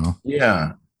 you know?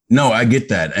 Yeah, no, I get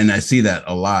that. And I see that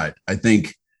a lot. I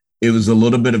think it was a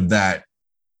little bit of that.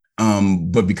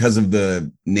 But because of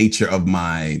the nature of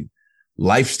my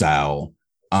lifestyle,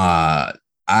 I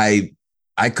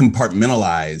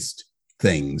compartmentalized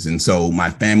things. And so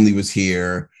my family was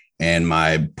here and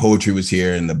my poetry was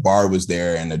here and the bar was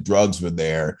there and the drugs were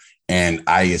there. And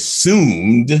I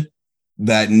assumed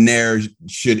that ne'er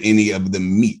should any of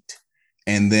them meet.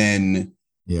 And then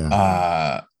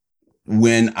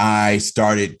when it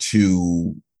started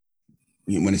to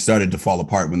fall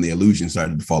apart, when the illusion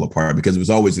started to fall apart, because it was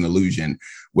always an illusion,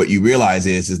 what you realize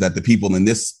is that the people in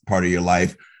this part of your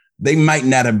life, they might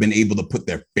not have been able to put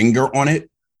their finger on it,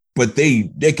 but they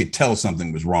could tell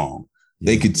something was wrong.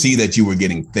 They could see that you were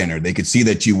getting thinner. They could see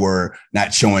that you were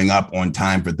not showing up on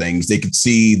time for things. They could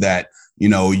see that, you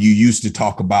know, you used to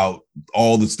talk about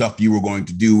all the stuff you were going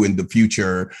to do in the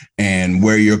future and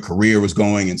where your career was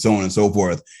going and so on and so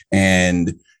forth.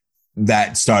 And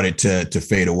that started to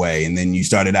fade away. And then you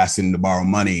started asking to borrow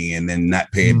money and then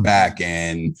not pay it back.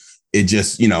 And it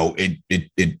just, you know,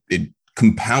 it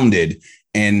compounded.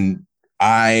 And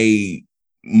I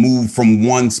moved from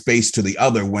one space to the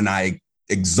other when I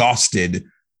exhausted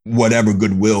whatever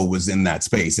goodwill was in that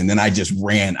space. And then I just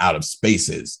ran out of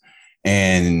spaces.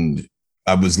 And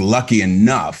I was lucky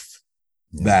enough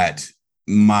that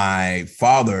my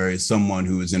father is someone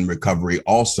who is in recovery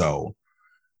also.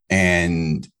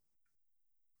 And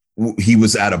he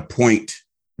was at a point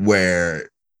where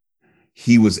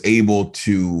he was able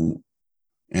to,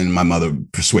 and my mother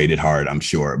persuaded hard, I'm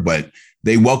sure, but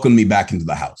they welcomed me back into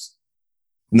the house.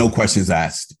 No questions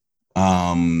asked.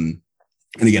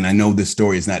 And again, I know this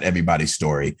story is not everybody's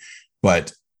story,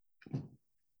 but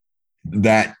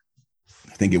that,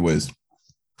 I think it was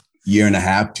year and a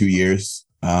half, 2 years,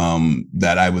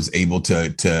 that I was able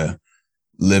to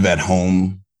live at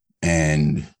home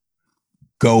and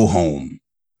go home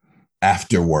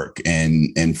after work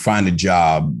and find a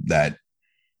job that,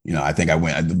 you know, I think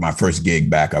my first gig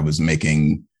back, I was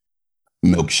making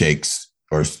milkshakes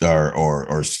or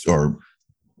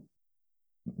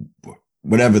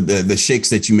whatever the shakes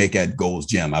that you make at Gold's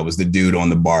Gym. I was the dude on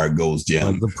the bar at Gold's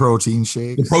Gym. Like the protein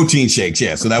shakes? The protein shakes,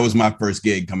 yeah. So that was my first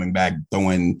gig, coming back,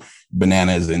 throwing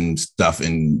bananas and stuff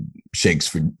in shakes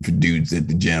for dudes at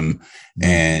the gym.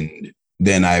 And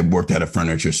then I worked at a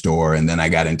furniture store, and then I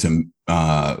got into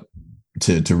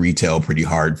to retail pretty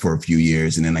hard for a few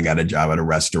years. And then I got a job at a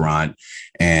restaurant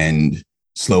and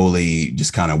slowly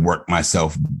just kind of worked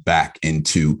myself back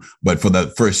into. But for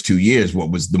the first 2 years, what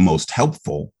was the most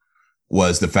helpful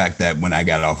was the fact that when I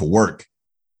got off of work,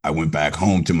 I went back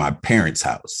home to my parents'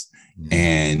 house.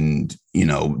 And,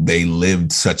 they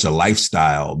lived such a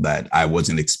lifestyle that I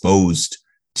wasn't exposed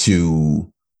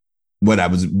to what I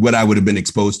would have been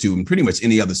exposed to in pretty much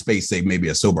any other space, save maybe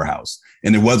a sober house.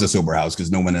 And there was a sober house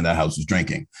because no one in that house was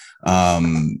drinking.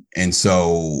 And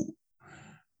so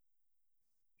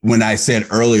when I said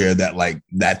earlier that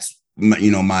that's,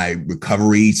 my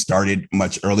recovery started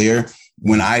much earlier,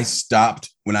 when I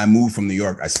moved from New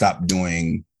York, I stopped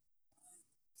doing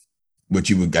what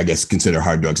you would, I guess, consider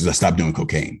hard drugs. I stopped doing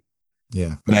cocaine.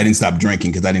 Yeah. But I didn't stop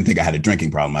drinking because I didn't think I had a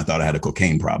drinking problem. I thought I had a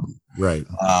cocaine problem. Right.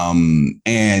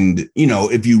 And,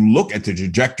 if you look at the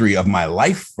trajectory of my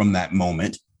life from that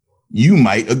moment, you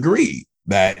might agree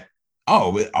that,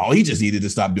 all he just needed to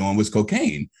stop doing was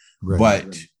cocaine. Right.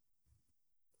 But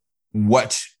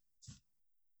what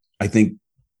I think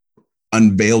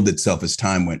unveiled itself as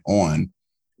time went on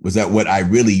was that what I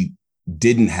really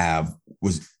didn't have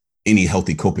was any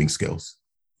healthy coping skills.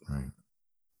 Right.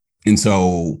 And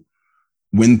so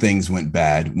when things went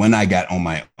bad, when I got on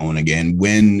my own again,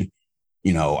 when,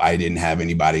 I didn't have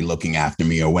anybody looking after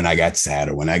me, or when I got sad,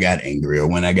 or when I got angry, or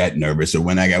when I got nervous, or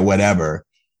when I got whatever,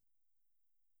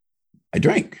 I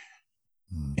drank.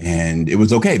 And it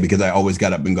was okay because I always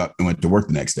got up and went to work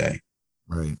the next day.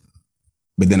 Right.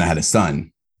 But then I had a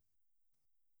son.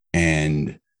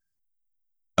 And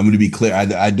I'm going to be clear.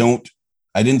 I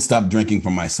didn't stop drinking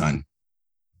for my son.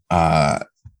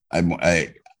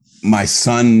 My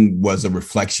son was a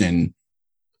reflection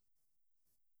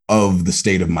of the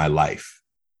state of my life,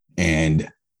 and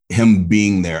him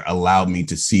being there allowed me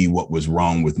to see what was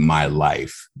wrong with my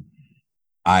life.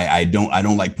 I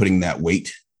don't like putting that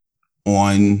weight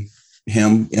on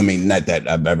him. I mean, not that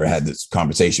I've ever had this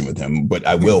conversation with him, but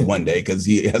I will one day because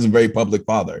he has a very public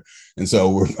father. And so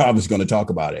we're probably going to talk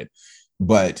about it.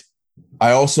 But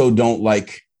I also don't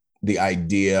like the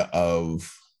idea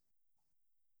of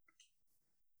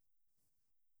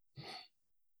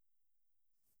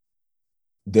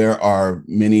there are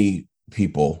many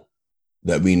people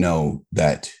that we know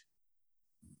that,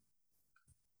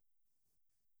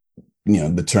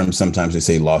 the term sometimes they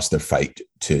say lost their fight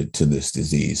to this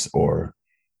disease or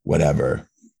whatever.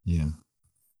 Yeah.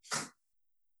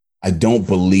 I don't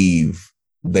believe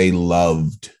they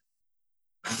loved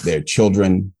their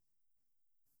children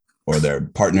or their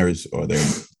partners or their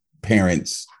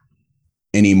parents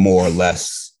any more or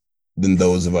less than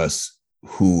those of us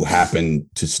who happen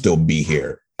to still be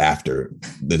here after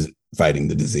fighting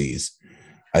the disease.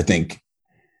 I think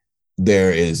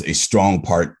there is a strong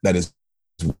part that is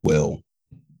will,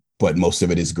 but most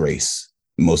of it is grace.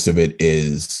 Most of it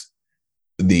is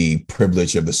the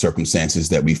privilege of the circumstances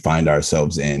that we find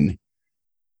ourselves in.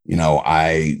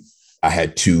 I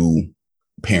had two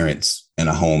parents and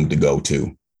a home to go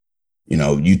to.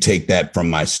 You take that from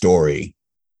my story,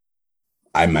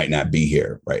 I might not be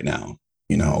here right now.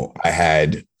 I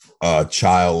had a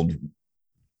child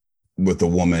with a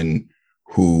woman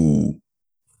who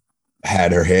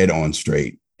had her head on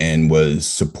straight and was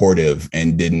supportive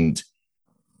and didn't,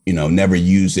 never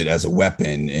use it as a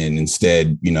weapon, and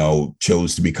instead,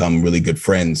 chose to become really good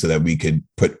friends so that we could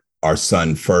put our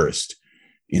son first,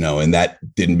 and that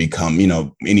didn't become,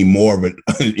 any more of a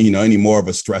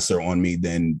stressor on me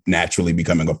than naturally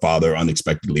becoming a father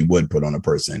unexpectedly would put on a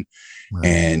person. Right.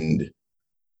 And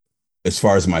as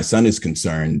far as my son is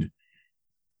concerned,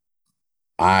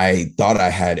 I thought I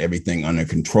had everything under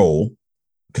control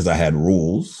because I had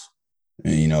rules.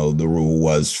 And, the rule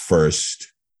was first,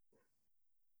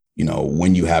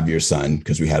 when you have your son,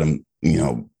 because we had him,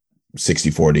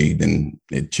 60-40, then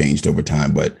it changed over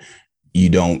time, but you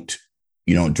don't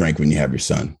drink when you have your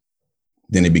son.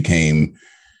 Then it became,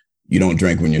 you don't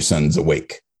drink when your son's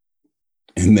awake.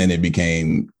 And then it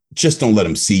became, just don't let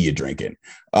him see you drinking.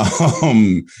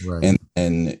 Right.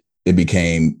 And it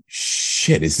became,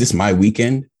 shit, is this my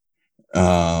weekend?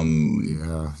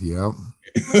 Yeah.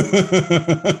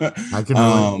 I can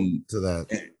relate to that.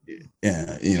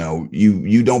 Yeah.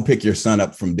 You don't pick your son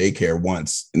up from daycare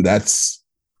once, and that's,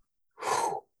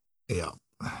 yeah.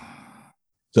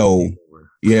 So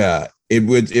yeah,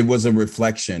 it was a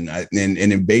reflection. And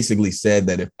it basically said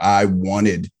that if I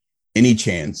wanted any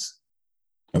chance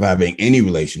of having any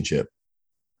relationship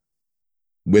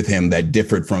with him that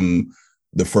differed from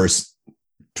the first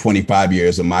 25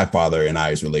 years of my father and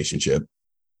I's relationship,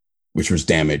 which was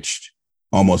damaged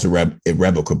almost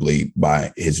irrevocably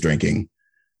by his drinking,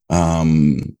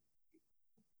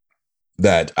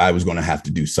 that I was going to have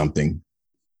to do something.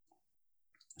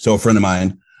 So a friend of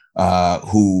mine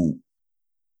who,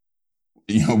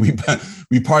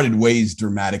 we parted ways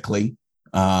dramatically.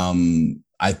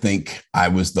 I think I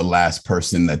was the last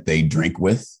person that they drink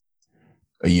with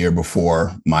a year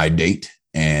before my date.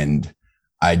 And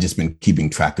I just been keeping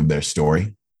track of their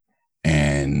story,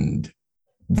 and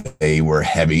they were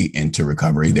heavy into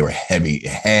recovery. They were heavy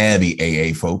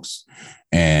AA folks.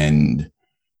 And,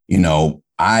 you know,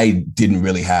 I didn't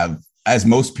really have, as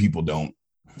most people don't,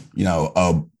 you know,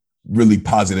 a really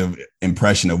positive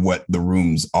impression of what the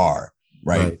rooms are,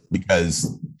 right?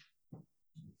 Because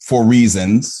for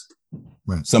reasons,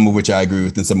 some of which I agree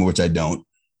with and some of which I don't,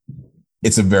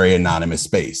 it's a very anonymous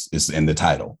space. It's in the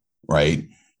title, right?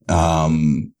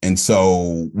 And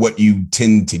so what you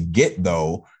tend to get,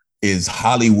 though, is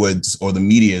Hollywood's or the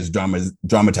media's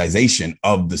dramatization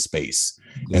of the space.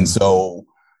 Yeah. And so,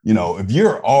 you know, if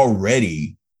you're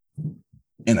already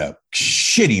in a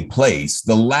shitty place,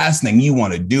 the last thing you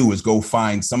want to do is go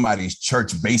find somebody's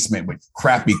church basement with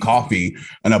crappy coffee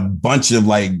and a bunch of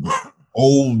like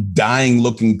old dying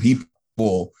looking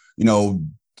people, you know,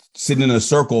 sitting in a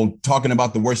circle talking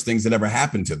about the worst things that ever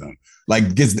happened to them.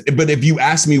 Like, but if you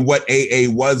ask me what AA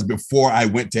was before I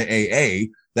went to AA,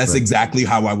 that's exactly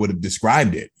how I would have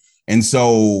described it. And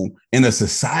so in a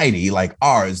society like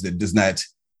ours that does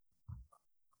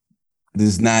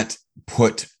not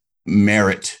put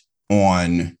merit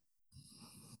on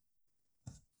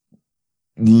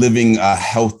living a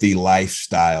healthy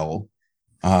lifestyle,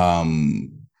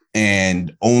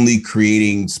 and only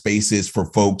creating spaces for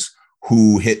folks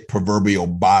who hit proverbial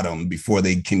bottom before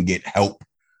they can get help.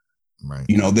 Right.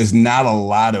 You know, there's not a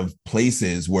lot of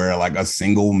places where like a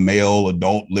single male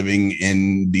adult living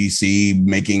in DC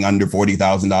making under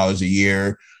 $40,000 a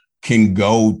year can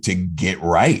go to get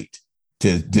right,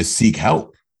 to seek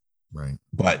help. Right.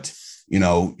 But, you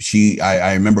know,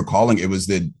 I remember calling, it was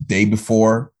the day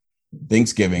before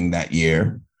Thanksgiving that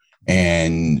year.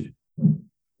 And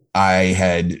I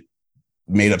had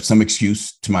made up some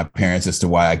excuse to my parents as to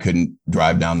why I couldn't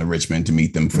drive down to Richmond to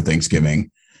meet them for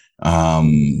Thanksgiving.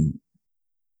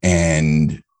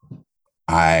 And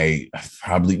I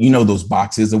probably, you know, those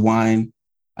boxes of wine,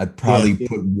 I'd probably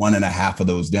put 1.5 of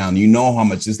those down. You know how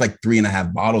much, it's like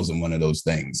 3.5 bottles in one of those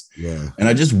things. Yeah. And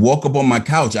I just woke up on my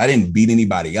couch. I didn't beat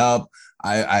anybody up.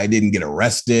 I didn't get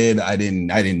arrested. I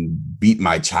didn't beat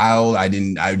my child. I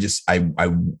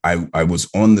was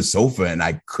on the sofa and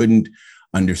I couldn't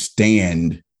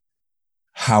understand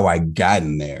how I got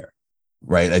in there.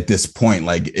 Right at this point,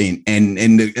 like, and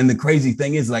the crazy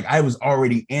thing is, like, I was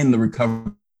already in the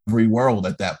recovery world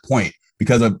at that point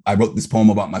because I wrote this poem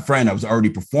about my friend. I was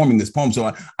already performing this poem,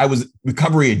 so I was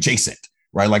recovery adjacent,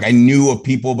 right? Like, I knew of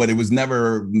people, but it was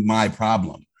never my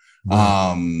problem.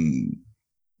 To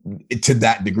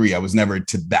that degree, I was never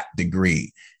to that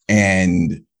degree.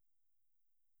 And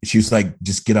she was like,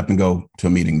 "Just get up and go to a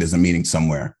meeting. There's a meeting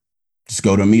somewhere. Just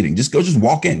go to a meeting. Just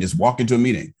walk in. Just walk into a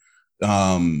meeting."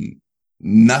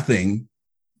 Nothing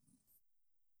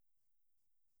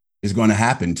is going to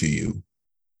happen to you.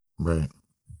 Right.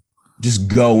 Just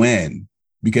go in,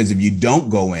 because if you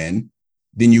don't go in,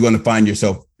 then you're going to find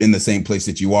yourself in the same place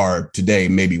that you are today,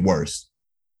 maybe worse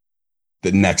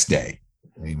the next day.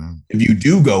 Amen. If you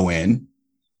do go in,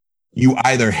 you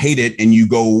either hate it and you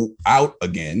go out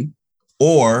again,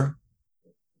 or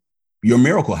your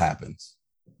miracle happens.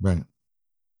 Right.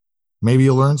 Maybe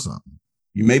you'll learn something.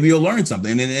 Maybe you'll learn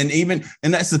something.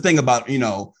 And that's the thing about, you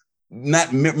know,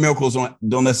 not miracles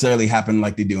don't necessarily happen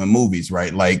like they do in movies,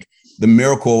 right? Like, the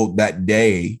miracle that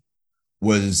day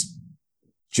was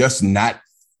just not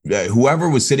whoever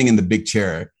was sitting in the big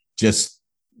chair, just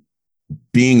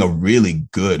being a really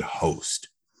good host.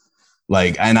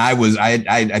 Like, and I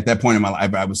at that point in my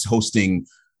life, I was hosting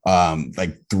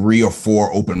like 3 or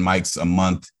 4 open mics a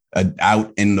month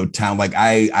out in the town. Like,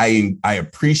 I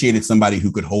appreciated somebody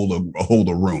who could hold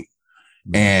a room,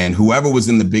 and whoever was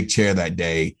in the big chair that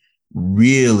day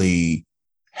really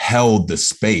held the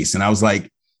space. And I was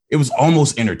like, it was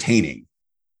almost entertaining,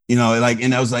 you know, like,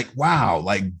 and I was like, wow,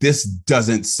 like, this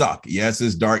doesn't suck. Yes,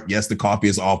 it's dark. Yes, the coffee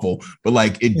is awful, but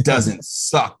like, it doesn't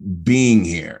suck being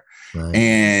here. Right.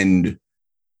 And,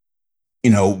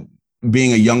 you know,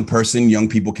 being a young person, young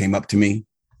people came up to me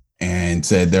and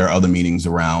said there are other meetings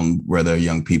around where there are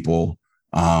young people.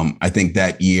 I think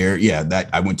that year, that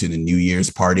I went to the New Year's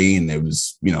party, and there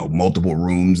was, you know, multiple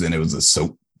rooms, and it was a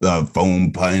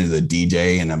foam pun, the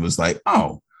DJ. And I was like,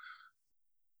 oh,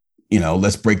 you know,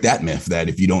 let's break that myth that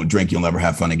if you don't drink, you'll never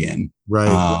have fun again.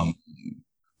 Right.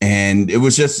 And it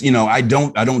was just, you know, I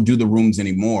don't do the rooms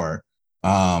anymore.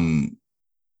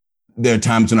 There are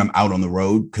times when I'm out on the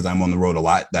road, because I'm on the road a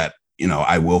lot, that, you know,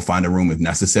 I will find a room if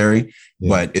necessary,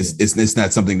 but it's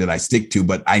not something that I stick to,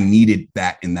 but I needed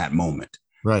that in that moment.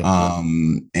 Right.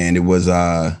 And it was,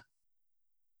 that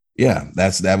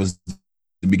was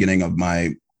the beginning of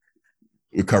my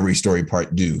recovery story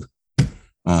part 2.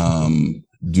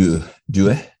 Do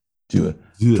it.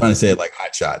 Trying to say it like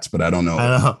hot shots, but I don't know.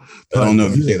 I don't know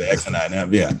if you say the X and I.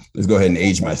 Yeah, let's go ahead and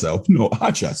age myself. No,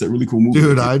 Hot Shots, that really cool movie.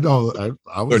 Dude, I know.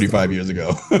 I was 35 years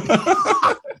ago.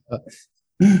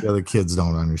 The other kids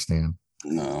don't understand.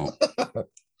 No.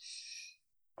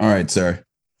 All right, sir.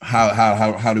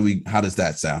 How does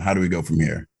that sound? How do we go from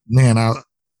here? Man,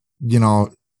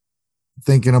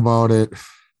 thinking about it,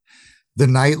 the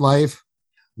nightlife,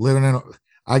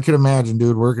 I could imagine,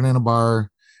 dude, working in a bar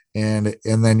and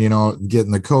then,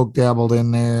 getting the Coke dabbled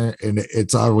in there, and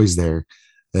it's always there.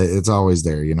 It's always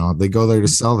there. They go there to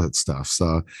sell that stuff.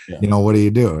 So, what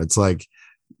do? It's like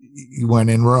you went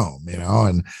in Rome,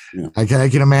 and I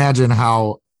can imagine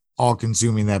how all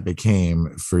consuming that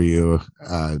became for you,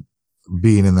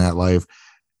 being in that life.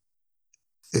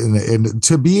 And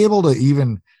to be able to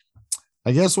even,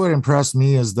 I guess what impressed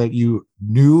me is that you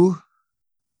knew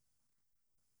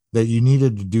that you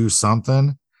needed to do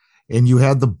something, and you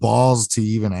had the balls to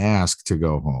even ask to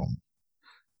go home.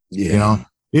 Yeah.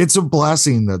 It's a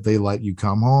blessing that they let you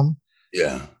come home.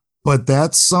 Yeah. But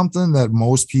that's something that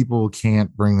most people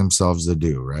can't bring themselves to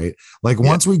do, right? Like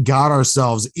once we got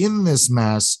ourselves in this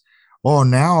mess,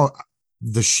 now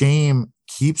the shame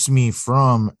keeps me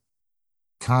from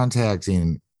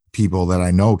contacting people that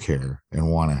I know care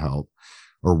and want to help,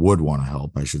 or would want to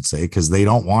help, I should say, because they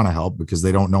don't want to help because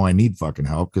they don't know I need fucking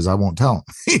help because I won't tell them.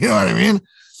 You know what I mean?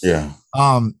 Yeah.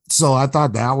 So I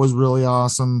thought that was really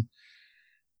awesome.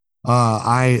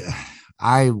 I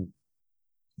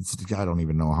don't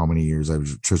even know how many years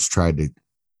I've just tried to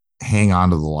hang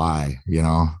on to the lie,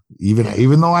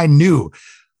 even though I knew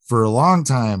for a long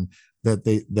time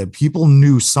that people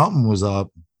knew something was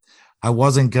up. I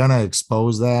wasn't gonna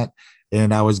expose that,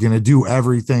 and I was gonna do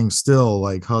everything still,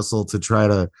 like hustle to try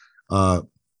to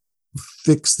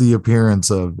fix the appearance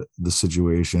of the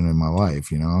situation in my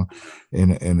life,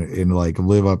 and like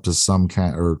live up to some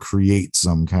kind, or create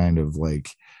some kind of like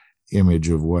image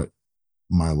of what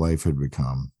my life had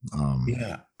become.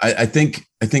 I think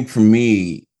for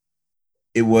me,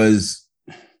 it was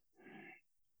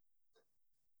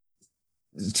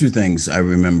two things. I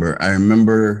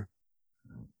remember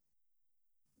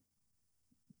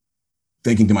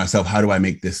thinking to myself, how do I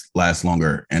make this last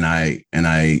longer? And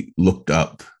I looked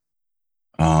up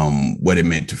what it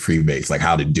meant to freebase, like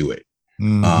how to do it.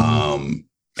 Mm-hmm.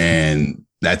 And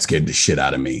that scared the shit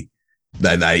out of me.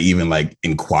 That I even like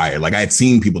inquired. Like I had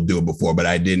seen people do it before, but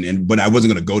I didn't. But I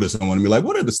wasn't going to go to someone and be like,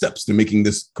 what are the steps to making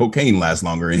this cocaine last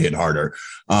longer and hit harder?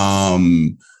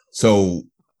 So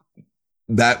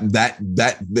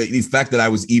the fact that I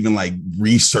was even like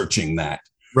researching that.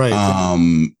 Right.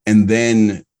 And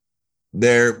then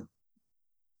there,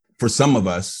 for some of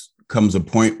us, comes a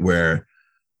point where,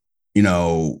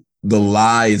 the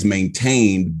lie is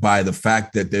maintained by the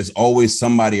fact that there's always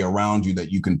somebody around you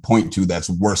that you can point to that's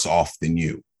worse off than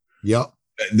you. Yep.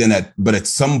 But at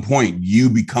some point you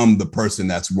become the person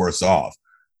that's worse off.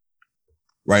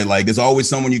 Right. Like there's always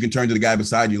someone you can turn to, the guy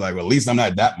beside you, like, well, at least I'm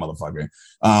not that motherfucker.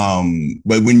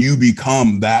 But when you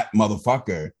become that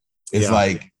motherfucker, it's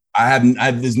like, I'm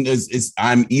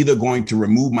either going to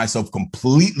remove myself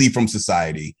completely from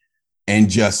society and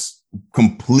just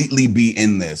completely be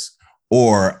in this,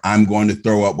 or I'm going to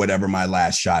throw up whatever my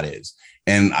last shot is.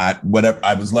 And I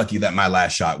was lucky that my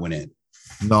last shot went in.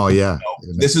 No, yeah.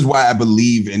 This is why I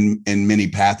believe in many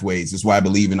pathways. This is why I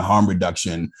believe in harm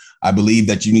reduction. I believe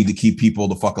that you need to keep people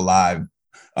the fuck alive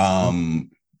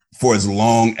for as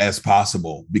long as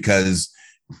possible, because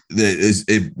there's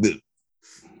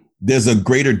a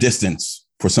greater distance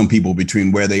for some people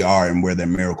between where they are and where their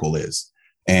miracle is.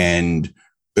 And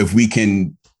if we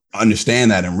can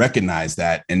understand that and recognize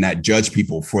that, and not judge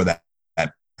people for that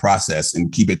process,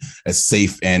 and keep it as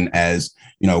safe and as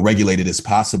regulated as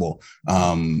possible,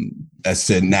 as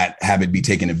to not have it be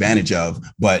taken advantage of,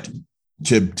 but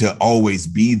to always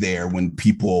be there when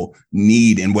people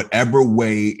need, in whatever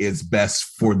way is best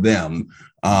for them,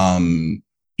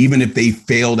 even if they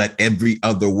failed at every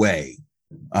other way,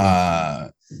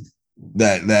 that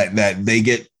they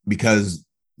get, because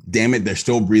damn it, they're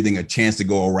still breathing, a chance to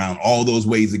go around all those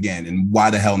ways again. And why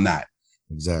the hell not?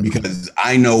 Exactly. Because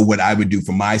I know what I would do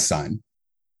for my son,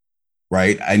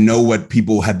 right? I know what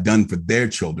people have done for their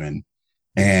children.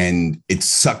 And it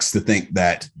sucks to think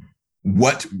that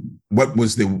what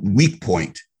was the weak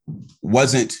point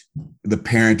wasn't the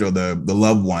parent or the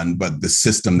loved one, but the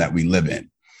system that we live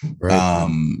in. Right.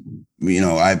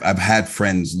 I've had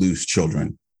friends lose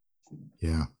children.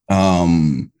 Yeah.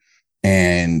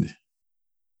 And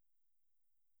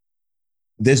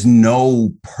there's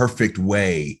no perfect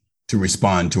way to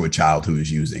respond to a child who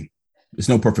is using. There's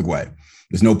no perfect way.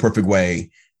 There's no perfect way.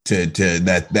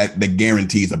 that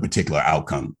guarantees a particular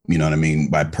outcome. You know what I mean?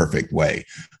 By perfect way.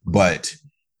 But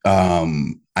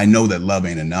I know that love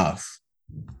ain't enough.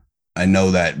 I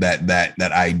know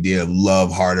that idea of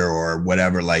love harder or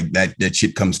whatever, like that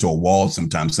shit comes to a wall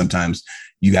sometimes. Sometimes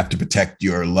you have to protect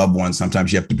your loved ones.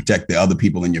 Sometimes you have to protect the other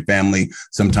people in your family.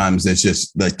 Sometimes there's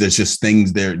just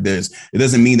things there. It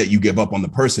doesn't mean that you give up on the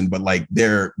person, but like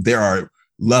there are,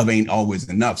 love ain't always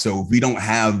enough. So if we don't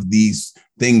have these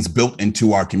things built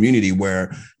into our community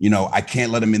where, you know, I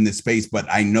can't let them in this space, but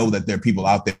I know that there are people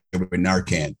out there with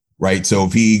Narcan. Right. So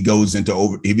if he goes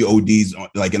into if he ODs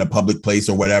like in a public place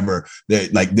or whatever,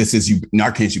 that like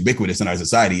Narcan is ubiquitous in our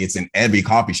society. It's in every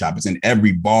coffee shop. It's in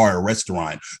every bar or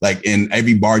restaurant, like in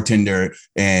every bartender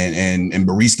and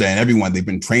barista and everyone. They've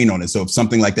been trained on it. So if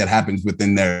something like that happens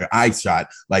within their eye shot,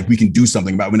 like we can do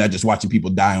something about it. We're not just watching people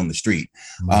die on the street.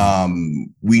 Mm-hmm.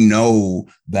 We know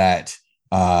that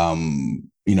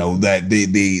you know, that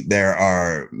there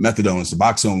are methadone and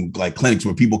Suboxone like clinics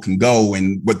where people can go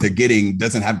and what they're getting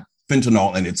doesn't have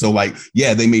fentanyl in it. So like,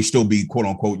 yeah, they may still be quote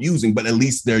unquote using, but at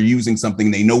least they're using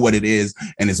something. They know what it is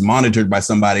and it's monitored by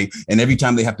somebody. And every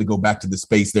time they have to go back to the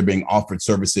space, they're being offered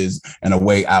services and a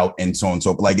way out and so on.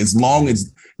 So like, as long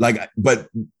as like, but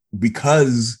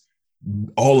because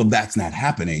all of that's not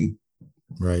happening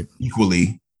right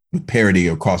equally with parity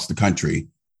across the country.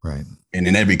 Right. And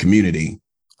in every community.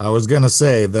 I was going to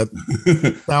say that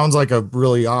sounds like a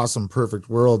really awesome, perfect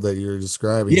world that you're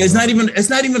describing. Yeah, it's not even it's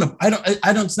not even a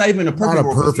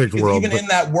perfect world. Even in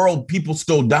that world, people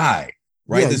still die.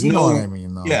 Right. Yeah, there's know what I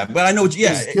mean, though. Yeah, but I know.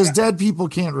 Because dead people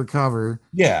can't recover.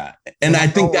 Yeah. And I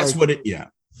think that's what it. Yeah.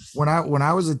 When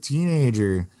I was a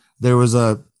teenager, there was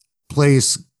a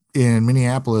place in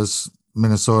Minneapolis,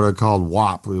 Minnesota called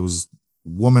WAP. It was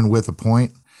Woman with a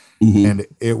Point. Mm-hmm. And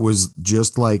it was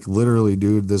just like literally,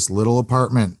 dude, this little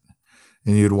apartment,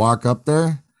 and you'd walk up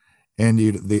there and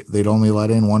they'd only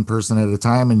let in one person at a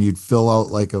time, and you'd fill out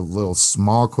like a little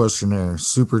small questionnaire,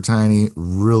 super tiny,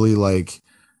 really like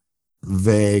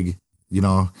vague, you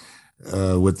know,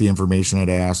 with the information it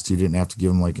asked. You didn't have to give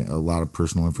them like a lot of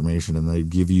personal information, and they'd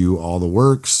give you all the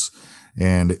works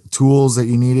and tools that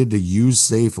you needed to use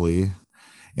safely.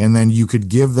 And then you could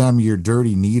give them your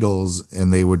dirty needles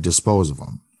and they would dispose of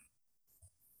them.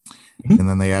 And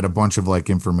then they had a bunch of like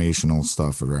informational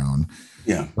stuff around.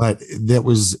 Yeah. But that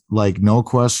was like no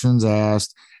questions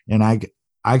asked. And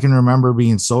I can remember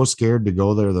being so scared to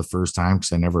go there the first time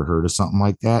because I never heard of something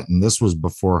like that. And this was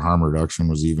before harm reduction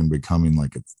was even becoming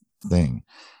like a thing.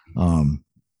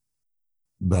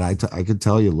 But I could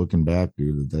tell you looking back,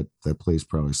 dude, that place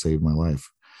probably saved my life.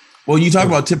 Well, you talk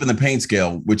about tipping the pain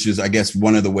scale, which is, I guess,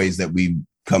 one of the ways that we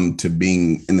come to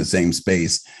being in the same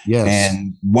space. Yes.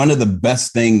 And one of the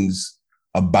best things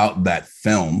about that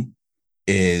film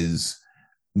is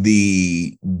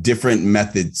the different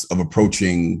methods of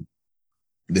approaching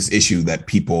this issue that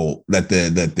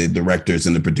the directors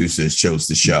and the producers chose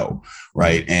to show.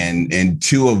 Right. And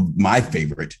two of my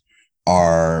favorite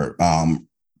are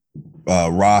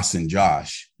Ross and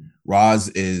Josh. Roz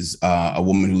is a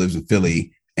woman who lives in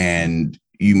Philly, and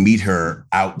you meet her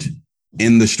out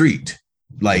in the street,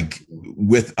 like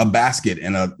with a basket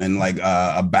and a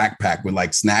backpack with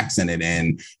like snacks in it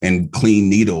and clean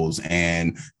needles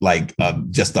and like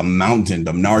just a mountain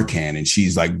of Narcan. And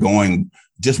she's like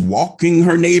just walking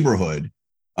her neighborhood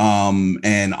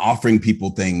and offering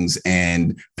people things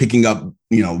and picking up,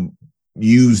 you know,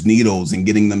 used needles and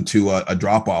getting them to a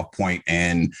drop-off point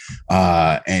and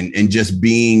just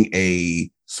being a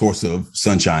source of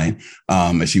sunshine,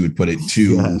 as she would put it,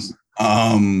 to yes.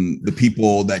 The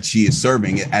people that she is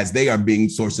serving, as they are being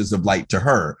sources of light to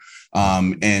her.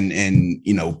 And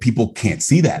you know, people can't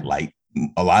see that light.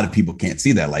 A lot of people can't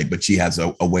see that light, but she has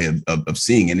a way of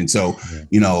seeing it. And so,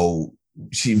 you know,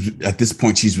 at this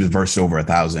point, she's reversed over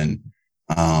 1,000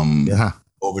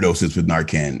 overdoses with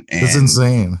Narcan. And it's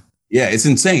insane. Yeah, it's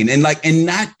insane. And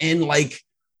not in like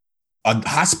a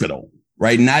hospital,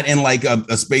 right? Not in like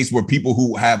a space where people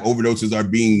who have overdoses are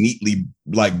being neatly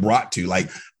like brought to, like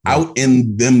out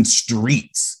in them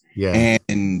streets. Yeah.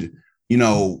 And, you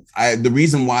know, the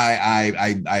reason why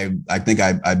I think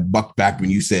I bucked back when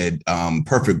you said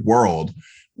perfect world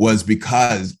was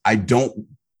because I don't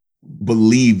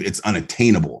believe it's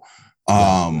unattainable.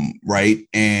 Right.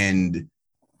 And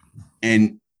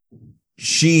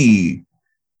she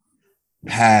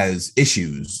has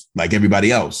issues like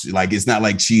everybody else. Like, it's not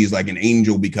like she's like an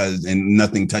angel and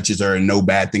nothing touches her and no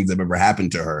bad things have ever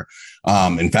happened to her.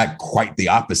 In fact, quite the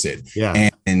opposite. Yeah.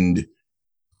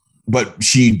 But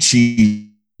she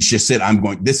just said,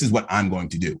 this is what I'm going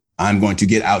to do. I'm going to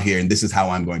get out here and this is how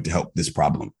I'm going to help this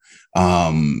problem.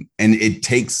 And it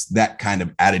takes that kind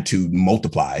of attitude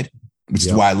multiplied, which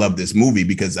is why I love this movie,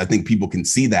 because I think people can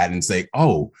see that and say,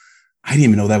 oh, I didn't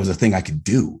even know that was a thing I could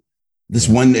do. This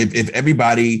one, if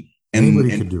everybody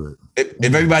anybody could do it.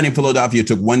 If everybody in Philadelphia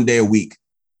took one day a week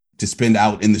to spend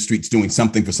out in the streets doing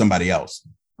something for somebody else,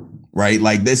 right?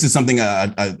 Like this is something,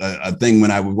 a thing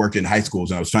when I worked in high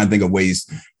schools and I was trying to think of ways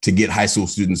to get high school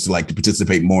students to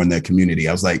participate more in their community.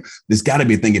 I was like, there's got to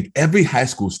be a thing. If every high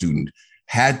school student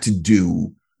had to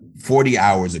do 40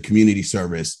 hours of community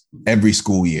service every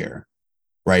school year,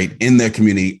 right, in their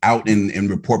community, out and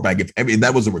report back, if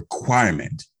that was a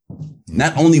requirement,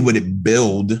 not only would it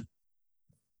build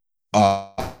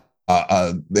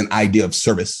an idea of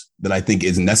service that I think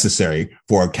is necessary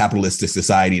for a capitalistic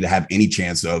society to have any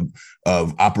chance of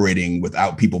operating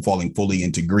without people falling fully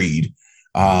into greed.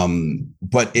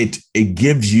 But it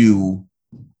gives you,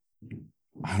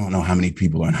 I don't know how many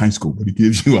people are in high school, but it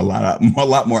gives you a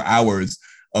lot more hours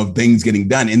of things getting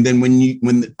done. And then when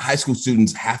the high school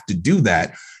students have to do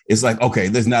that, it's like, okay,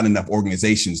 there's not enough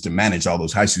organizations to manage all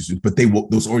those high school students, but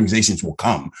those organizations will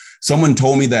come. Someone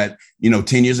told me that,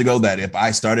 10 years ago, that if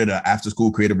I started an after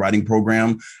school creative writing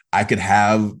program, I could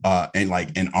have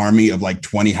an army of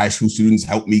 20 high school students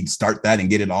help me start that and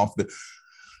get it off.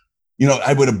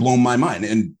 I would have blown my mind.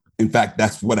 And in fact,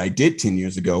 that's what I did 10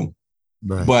 years ago.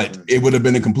 Right. But it would have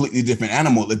been a completely different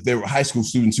animal if there were high school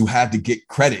students who had to get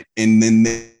credit and then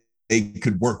they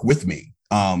could work with me.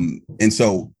 And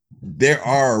so there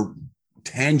are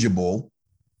tangible,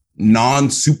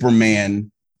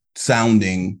 non-Superman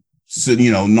sounding,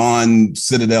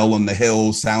 non-Citadel on the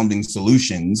Hill sounding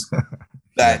solutions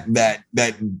that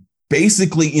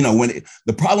basically, when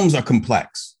the problems are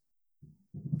complex,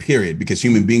 period, because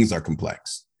human beings are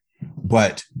complex.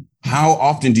 But how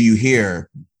often do you hear,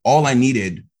 all I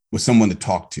needed was someone to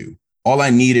talk to? All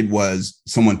I needed was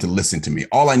someone to listen to me.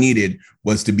 All I needed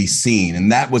was to be seen.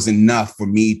 And that was enough for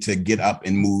me to get up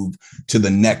and move to the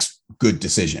next good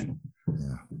decision.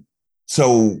 Yeah.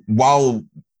 So while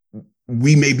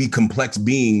we may be complex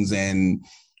beings and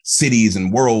cities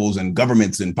and worlds and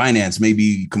governments and finance may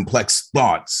be complex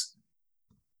thoughts,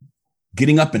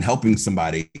 getting up and helping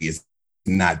somebody is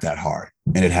not that hard.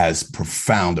 And it has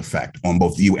profound effect on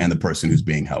both you and the person who's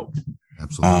being helped.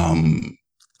 Absolutely.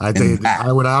 I think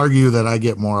I would argue that I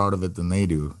get more out of it than they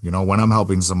do. When I'm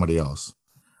helping somebody else,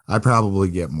 I probably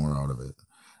get more out of it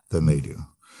than they do.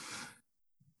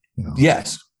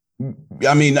 Yes.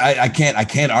 I mean, I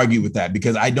can't argue with that,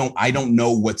 because I don't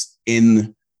know what's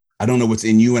in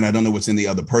you, and I don't know what's in the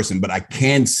other person, but I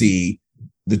can see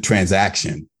the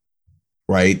transaction.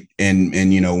 Right. And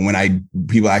when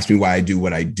people ask me why I do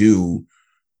what I do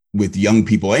with young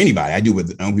people, anybody, I do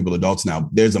with young people, adults now,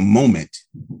 there's a moment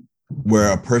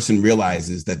where a person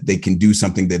realizes that they can do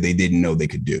something that they didn't know they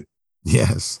could do.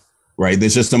 Yes. Right.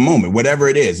 There's just a moment, whatever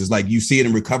it is. It's like you see it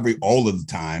in recovery all of the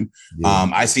time. Yeah.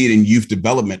 I see it in youth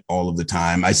development all of the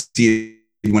time. I see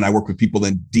it when I work with people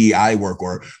in DI work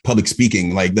or public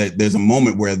speaking. Like there's a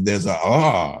moment where there's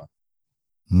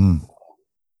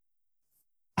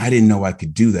I didn't know I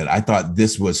could do that. I thought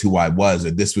this was who I was,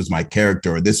 or this was my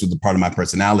character, or this was a part of my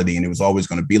personality, and it was always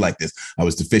going to be like this. I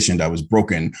was deficient. I was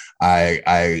broken.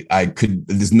 I could.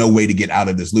 There's no way to get out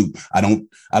of this loop. I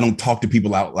don't talk to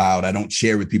people out loud. I don't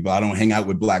share with people. I don't hang out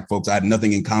with Black folks. I have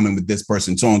nothing in common with this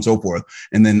person, so on and so forth.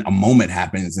 And then a moment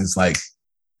happens, and it's like,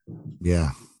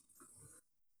 yeah,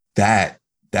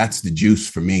 that's the juice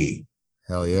for me.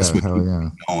 Hell yeah, hell yeah.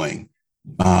 Going,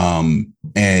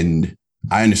 and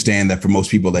I understand that for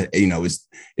most people that,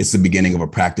 it's the beginning of a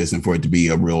practice, and for it to be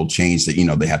a real change that,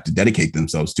 they have to dedicate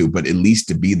themselves to, but at least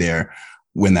to be there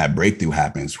when that breakthrough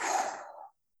happens.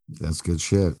 That's good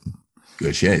shit.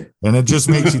 Good shit. And it just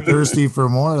makes you thirsty for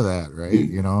more of that, right?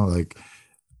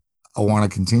 I want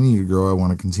to continue to grow. I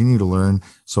want to continue to learn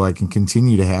so I can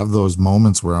continue to have those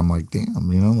moments where I'm like, damn,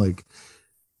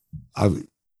 I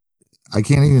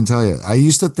can't even tell you. I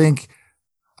used to think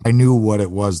I knew what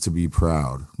it was to be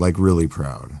proud, like really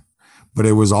proud, but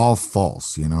it was all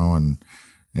false, and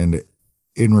in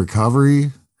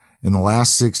recovery in the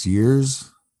last 6 years,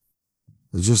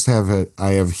 I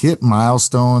have hit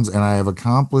milestones and I have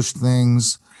accomplished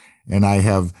things, and I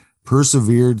have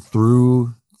persevered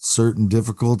through certain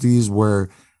difficulties where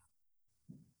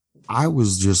I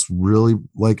was just really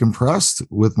impressed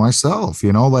with myself,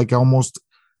 almost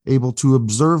able to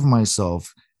observe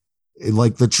myself.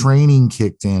 Like the training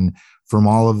kicked in from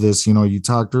all of this, you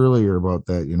talked earlier about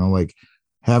that,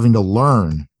 having to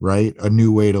learn, right, a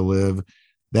new way to live.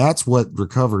 That's what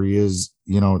recovery is.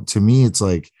 To me, it's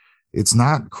like, it's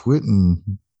not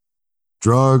quitting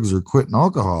drugs or quitting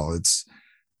alcohol.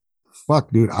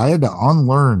 fuck, dude, I had to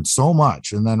unlearn so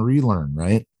much and then relearn,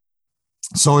 right?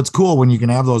 So it's cool when you can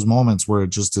have those moments where it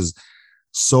just is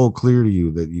so clear to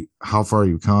you that how far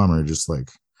you come, or just like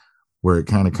where it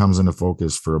kind of comes into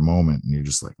focus for a moment and you're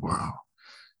just like, wow,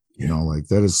 like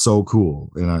that is so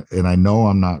cool. And I know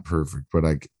I'm not perfect, but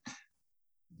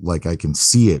I can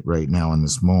see it right now in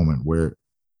this moment where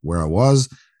I was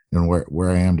and where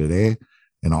I am today,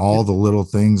 and all the little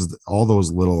things, all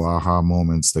those little aha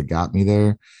moments that got me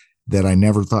there that I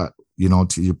never thought,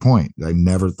 to your point, I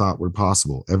never thought were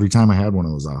possible. Every time I had one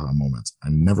of those aha moments, I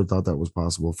never thought that was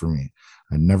possible for me.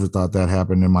 I never thought that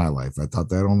happened in my life. I thought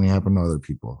that only happened to other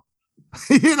people.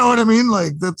 You know what I mean?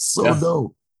 Like, that's so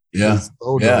dope. Yeah.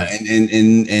 So yeah. dope.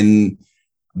 And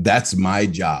that's my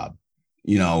job,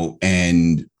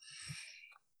 and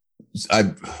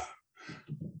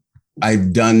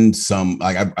I've done some,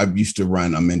 like I've used to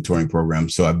run a mentoring program.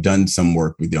 So I've done some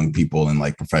work with young people and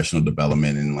like professional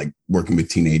development and like working with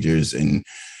teenagers and,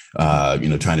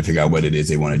 trying to figure out what it is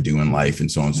they want to do in life and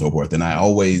so on and so forth. And not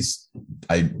always,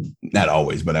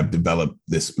 but I've developed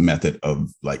this method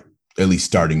of like at least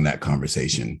starting that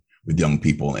conversation with young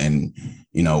people. And,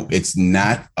 it's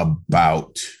not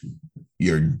about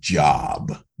your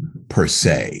job per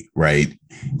se, right?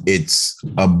 It's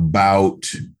about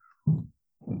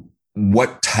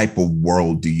what type of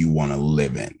world do you want to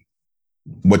live in?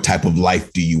 What type of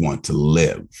life do you want to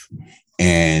live?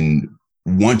 And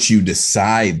once you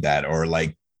decide that, or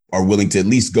like are willing to at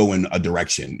least go in a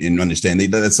direction and understand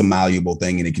that's a malleable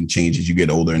thing and it can change as you get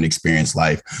older and experience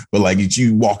life. But like if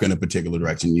you walk in a particular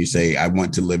direction, you say, I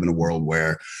want to live in a world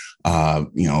where,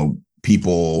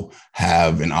 people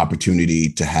have an opportunity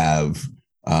to have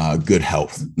good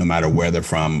health, no matter where they're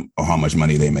from or how much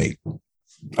money they make.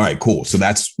 All right, cool. So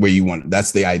that's where you want,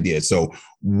 that's the idea. So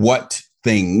what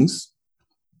things,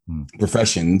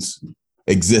 professions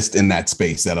exist in that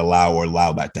space that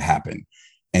allow that to happen?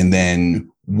 And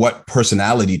then what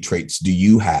personality traits do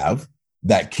you have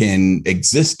that can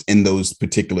exist in those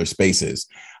particular spaces?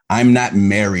 I'm not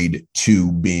married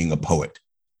to being a poet.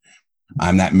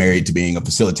 I'm not married to being a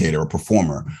facilitator or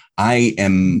performer. I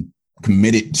am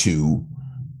committed to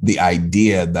the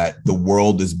idea that the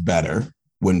world is better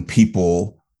when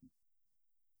people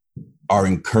are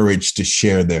encouraged to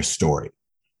share their story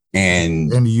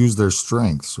and use their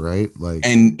strengths, right? Like,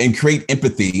 and create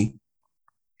empathy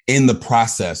in the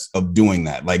process of doing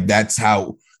that. Like that's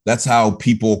how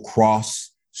people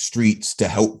cross streets to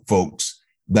help folks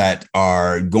that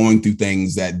are going through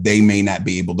things that they may not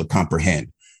be able to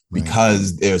comprehend. Right.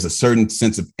 Because there's a certain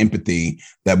sense of empathy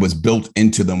that was built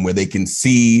into them where they can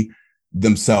see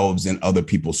themselves in other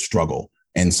people's struggle.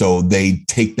 And so they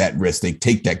take that risk, they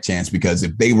take that chance, because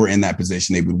if they were in that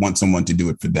position, they would want someone to do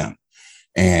it for them.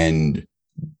 And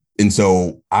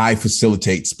so I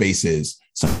facilitate spaces,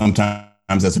 sometimes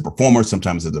as a performer,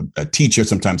 sometimes as a teacher,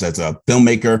 sometimes as a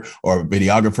filmmaker or a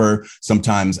videographer,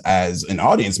 sometimes as an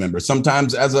audience member,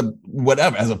 sometimes as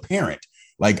a parent.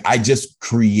 Like I just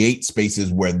create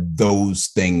spaces where those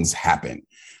things happen.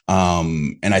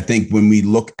 And I think when we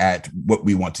look at what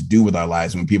we want to do with our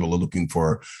lives, when people are looking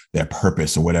for their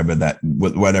purpose or whatever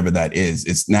that is,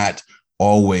 it's not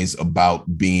always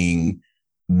about being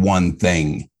one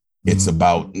thing. It's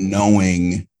about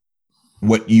knowing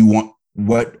what you want,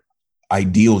 what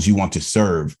ideals you want to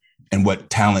serve, and what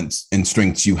talents and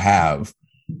strengths you have,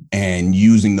 and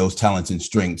using those talents and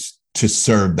strengths to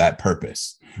serve that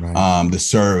purpose. Right. To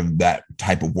serve that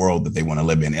type of world that they want to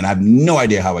live in. And I have no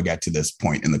idea how I got to this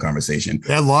point in the conversation.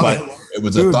 I love it. It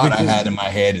was a thought I had in my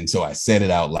head, and so I said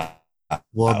it out loud.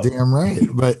 Well, damn right.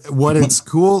 But what it's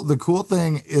cool, the cool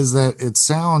thing is that it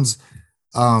sounds,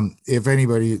 if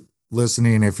anybody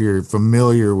listening, if you're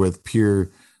familiar with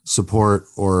peer support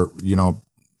or,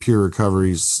 peer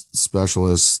recovery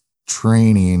specialist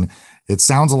training, it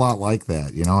sounds a lot like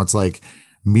that. It's like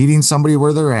meeting somebody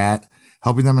where they're at,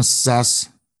 helping them assess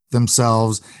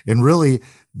themselves, and really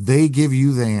they give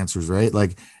you the answers, right?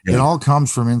 Like it all comes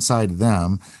from inside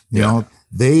them. You know,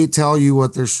 they tell you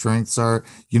what their strengths are.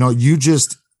 You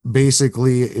just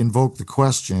basically invoke the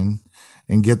question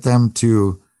and get them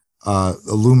to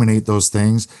illuminate those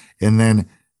things, and then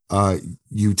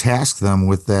you task them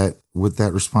with that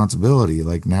responsibility.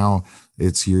 Like now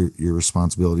it's your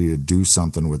responsibility to do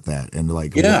something with that, and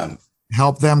like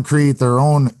help them create their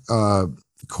own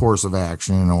course of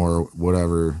action or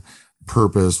whatever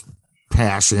purpose,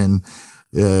 passion,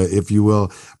 if you will.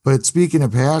 But speaking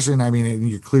of passion, I mean,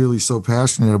 you're clearly so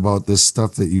passionate about this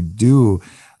stuff that you do.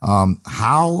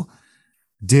 How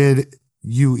did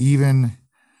you even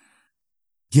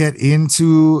get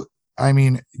into, I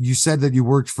mean, you said that you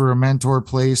worked for a mentor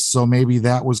place, so maybe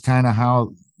that was kind of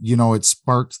how it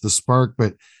sparked the spark.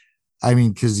 But I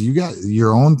mean, because you got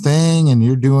your own thing and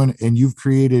you've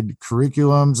created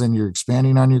curriculums and you're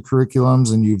expanding on your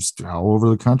curriculums and you've all over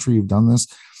the country, you've done this.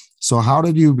 So how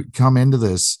did you come into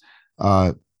this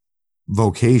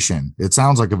vocation? It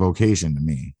sounds like a vocation to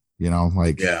me,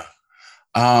 like. Yeah.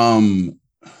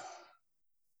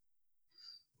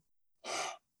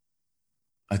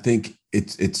 I think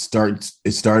it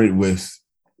started with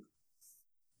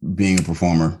being a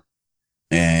performer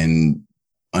and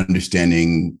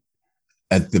understanding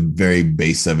at the very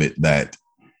base of it that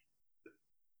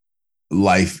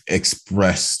life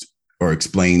expressed or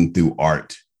explained through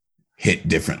art hit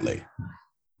differently.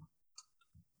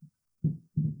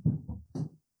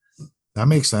 That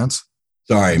makes sense.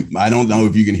 Sorry, I don't know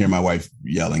if you can hear my wife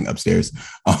yelling upstairs.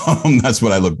 That's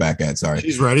what I look back at. Sorry.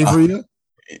 She's ready for you?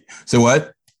 So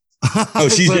what? Oh,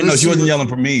 she wasn't yelling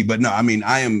for me, but no, I mean,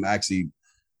 I'm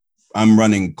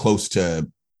running close to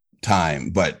time,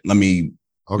 but let me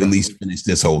at least finish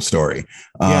this whole story.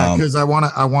 Yeah, because I want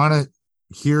to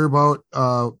hear about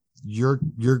your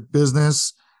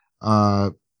business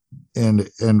and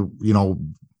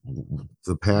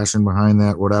the passion behind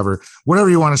that, whatever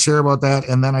you want to share about that.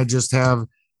 And then I just have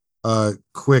a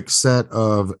quick set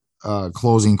of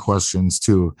closing questions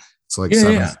too. It's like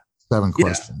seven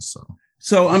questions.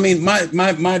 So I mean,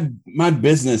 my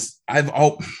business,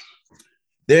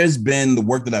 there's been the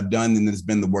work that I've done, and there's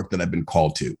been the work that I've been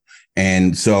called to.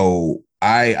 And so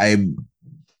I've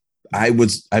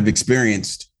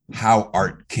experienced how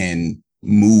art can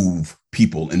move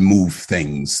people and move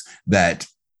things that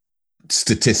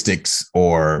statistics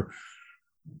or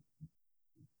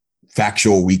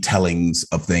factual retellings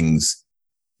of things,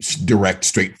 direct,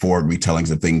 straightforward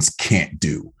retellings of things can't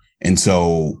do. And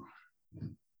so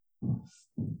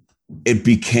it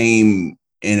became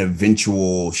an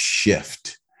eventual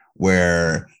shift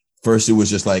where first it was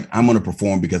just like, I'm going to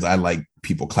perform because I like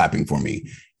people clapping for me.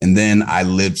 And then I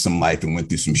lived some life and went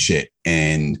through some shit.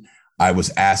 And I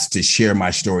was asked to share my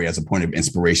story as a point of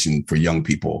inspiration for young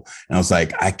people. And I was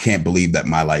like, I can't believe that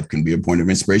my life can be a point of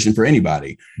inspiration for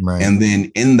anybody. Right. And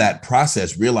then in that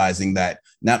process, realizing that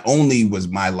not only was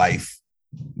my life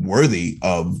worthy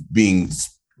of being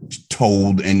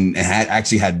told and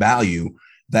had value,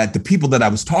 that the people that I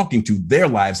was talking to, their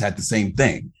lives had the same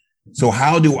thing. So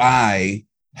how do I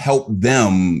help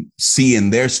them see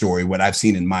in their story what I've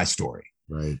seen in my story?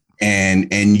 Right. And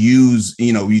use,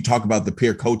 you talk about the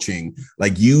peer coaching,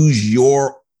 like use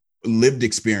your lived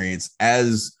experience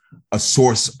as a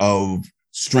source of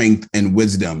strength and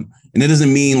wisdom. And it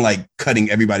doesn't mean like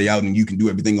cutting everybody out and you can do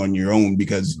everything on your own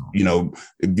because, you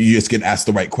just get asked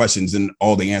the right questions and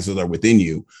all the answers are within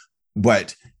you.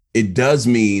 But it does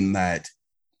mean that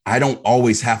I don't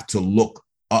always have to look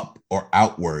up or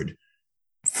outward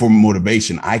for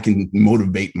motivation. I can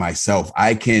motivate myself.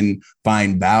 I can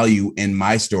find value in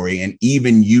my story and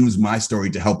even use my story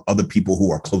to help other people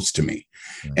who are close to me.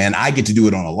 Right. And I get to do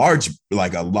it on a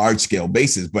large scale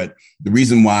basis. But the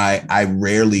reason why I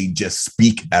rarely just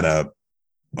speak at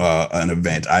an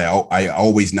event, I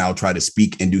always now try to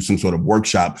speak and do some sort of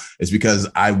workshop, is because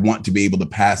I want to be able to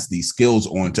pass these skills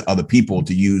on to other people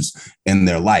to use in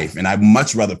their life. And I'd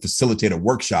much rather facilitate a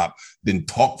workshop than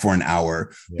talk for an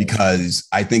hour, because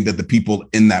I think that the people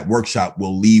in that workshop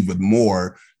will leave with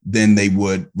more than they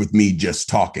would with me just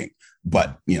talking.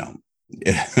 But,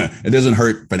 it doesn't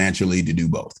hurt financially to do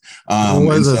both. What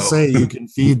does it say? You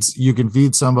can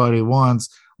feed somebody once,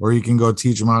 or you can go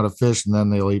teach them how to fish and then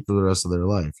they'll eat for the rest of their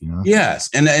life, Yes.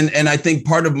 And I think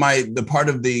I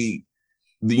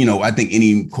think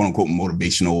any quote unquote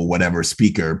motivational, whatever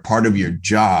speaker, part of your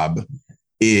job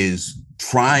is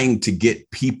trying to get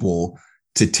people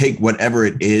to take whatever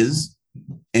it is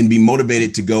and be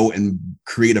motivated to go and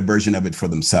create a version of it for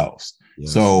themselves.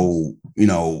 Yes. So,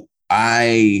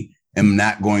 I am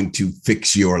not going to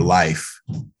fix your life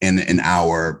in an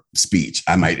hour speech.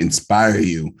 I might inspire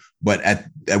you, but at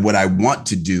what I want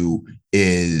to do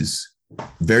is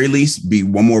very least be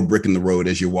one more brick in the road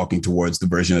as you're walking towards the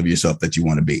version of yourself that you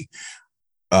want to be.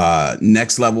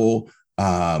 Next level,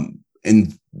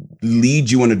 and lead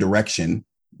you in a direction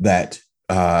that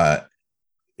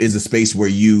is a space where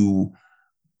you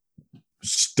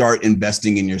start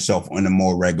investing in yourself on a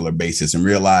more regular basis and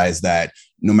realize that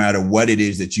no matter what it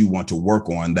is that you want to work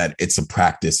on, that it's a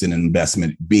practice and an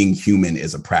investment. Being human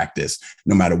is a practice,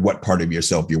 no matter what part of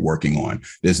yourself you're working on.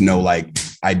 There's no like,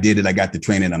 I did it, I got the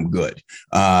training, I'm good.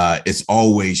 It's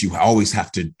always, you always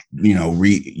have to,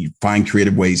 find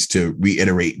creative ways to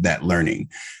reiterate that learning.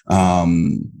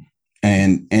 And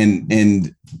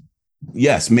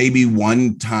yes, maybe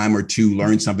one time or two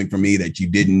learn something from me that you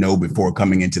didn't know before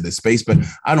coming into this space, but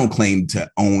I don't claim to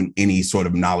own any sort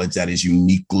of knowledge that is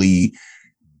uniquely,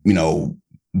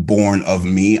 born of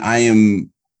me. I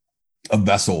am a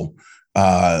vessel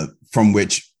from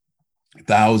which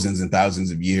thousands and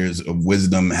thousands of years of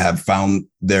wisdom have found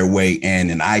their way in,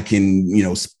 and I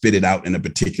can, spit it out in a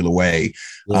particular way.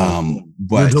 Yeah.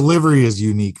 But your delivery is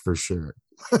unique for sure.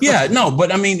 Yeah, no,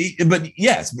 but I mean, but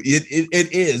yes,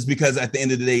 it is, because at the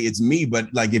end of the day, it's me.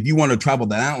 But like, if you want to travel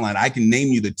that outline, I can name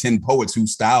you the 10 poets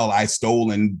whose style I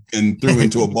stole and threw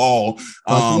into a ball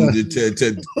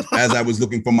to as I was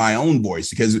looking for my own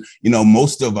voice, because,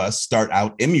 most of us start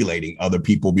out emulating other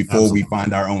people before Absolutely. We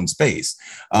find our own space.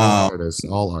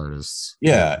 All artists.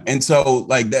 Yeah. And so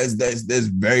like, there's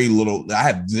very little, I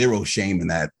have zero shame in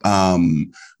that.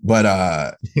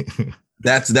 But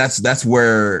that's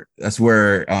where I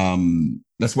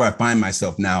find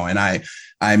myself now. And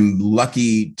I'm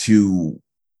lucky to,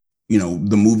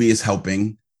 the movie is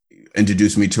helping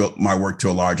introduce me to my work to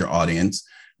a larger audience.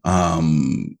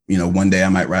 One day I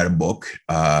might write a book.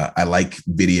 I like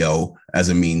video as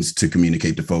a means to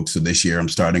communicate to folks. So this year I'm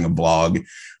starting a blog.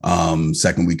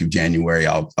 Second week of January,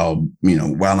 I'll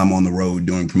while I'm on the road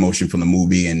doing promotion for the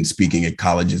movie and speaking at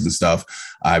colleges and stuff,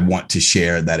 I want to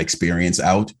share that experience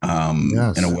out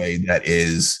in a way that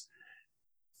is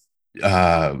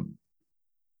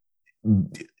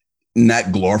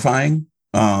not glorifying,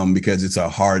 because it's a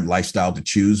hard lifestyle to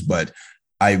choose. But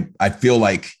I feel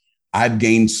like I've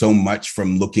gained so much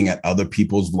from looking at other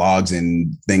people's vlogs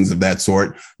and things of that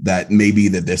sort, that maybe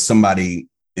that there's somebody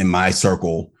in my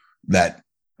circle that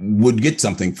would get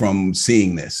something from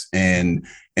seeing this, and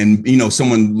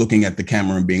someone looking at the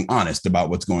camera and being honest about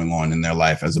what's going on in their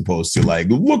life, as opposed to like,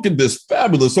 look at this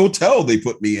fabulous hotel they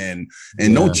put me in,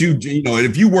 and don't you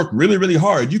if you work really, really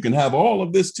hard, you can have all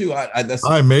of this too. I don't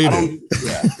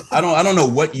know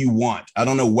what you want. I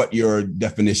don't know what your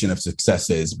definition of success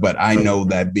is, but I know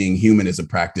that being human is a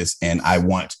practice, and I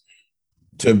want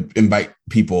to invite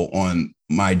people on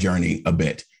my journey a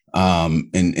bit.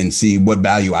 And see what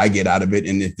value I get out of it,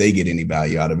 and if they get any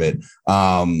value out of it.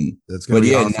 But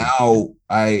yeah, awesome. Now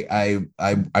I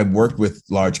work with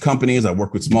large companies, I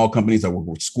work with small companies, I work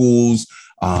with schools.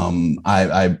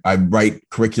 I write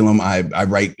curriculum, I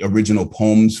write original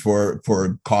poems for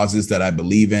causes that I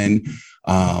believe in.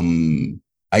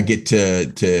 I get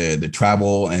to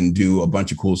travel and do a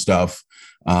bunch of cool stuff.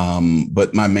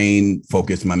 But my main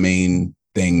focus, my main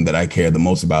thing that I care the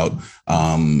most about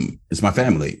is my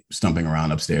family stumping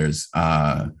around upstairs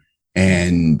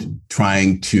and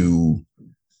trying to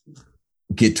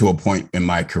get to a point in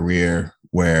my career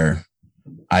where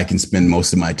I can spend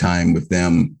most of my time with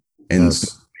them and be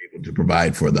able to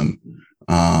provide for them.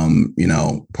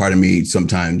 Part of me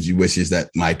sometimes wishes that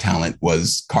my talent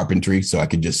was carpentry, so I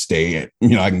could just stay at,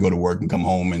 I can go to work and come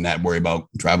home and not worry about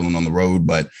traveling on the road.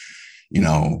 But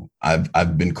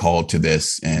I've been called to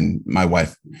this, and my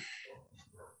wife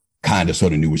kind of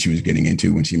sort of knew what she was getting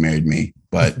into when she married me.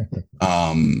 But,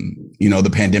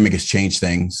 the pandemic has changed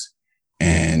things,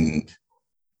 and,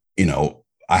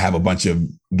 I have a bunch of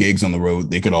gigs on the road.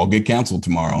 They could all get canceled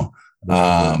tomorrow.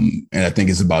 And I think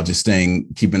it's about just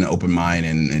keeping an open mind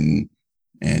and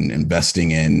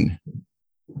investing in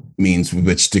means with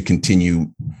which to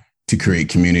continue to create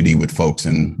community with folks,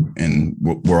 and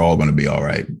we're all going to be all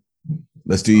right.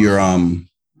 Let's do your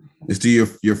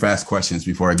fast questions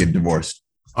before I get divorced.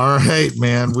 All right,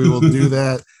 man. We will do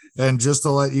that. And just to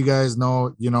let you guys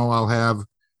know, I'll have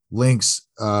links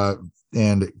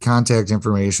and contact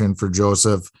information for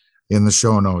Joseph in the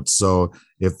show notes. So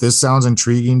if this sounds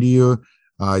intriguing to you,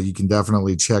 you can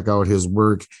definitely check out his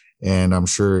work. And I'm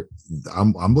sure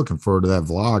I'm looking forward to that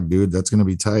vlog, dude. That's going to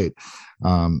be tight.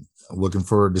 Looking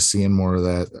forward to seeing more of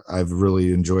that. I've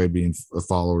really enjoyed being a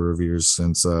follower of yours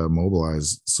since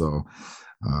Mobilize. So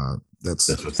that's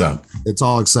what's up. It's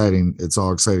all exciting. It's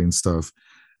all exciting stuff.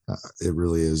 It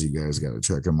really is. You guys got to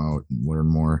check them out and learn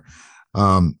more.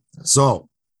 So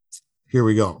here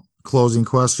we go. Closing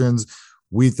questions.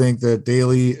 We think that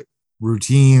daily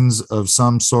routines of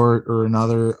some sort or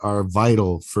another are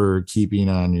vital for keeping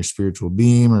on your spiritual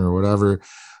beam or whatever,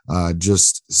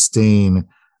 just staying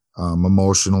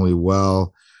emotionally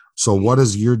well. So what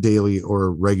does your daily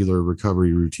or regular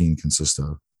recovery routine consist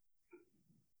of?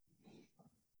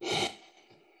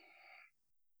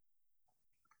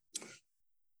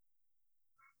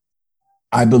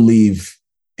 I believe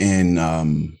in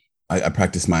I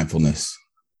practice mindfulness,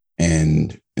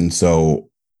 and so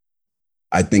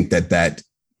I think that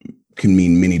can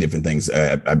mean many different things.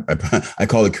 I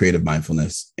call it creative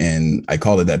mindfulness, and I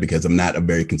call it that because I'm not a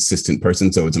very consistent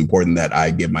person. So it's important that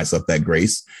I give myself that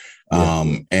grace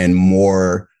and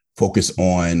more focus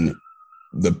on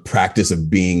the practice of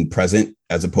being present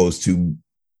as opposed to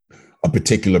a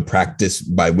particular practice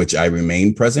by which I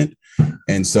remain present.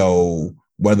 And so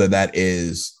whether that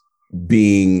is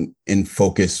being in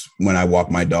focus when I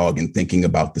walk my dog and thinking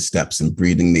about the steps and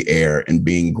breathing the air and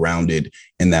being grounded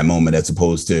in that moment, as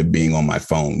opposed to being on my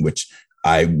phone, which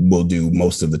I will do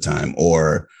most of the time,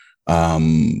 or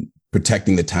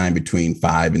protecting the time between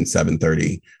 5 and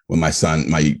 7:30 when my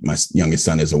youngest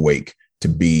son is awake, to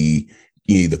be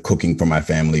either cooking for my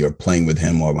family or playing with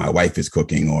him, or my wife is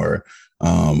cooking, or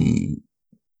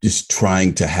just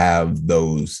trying to have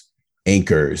those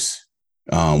anchors.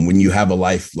 When you have a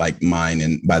life like mine,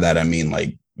 and by that I mean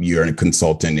like you're a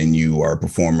consultant and you are a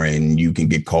performer and you can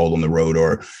get called on the road,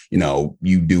 or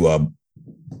you do a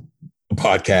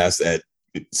podcast at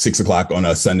 6:00 on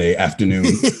a Sunday afternoon.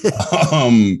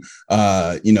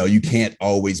 You can't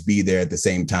always be there at the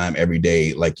same time every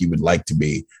day like you would like to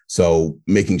be. So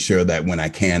making sure that when I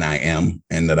can, I am,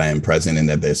 and that I am present, and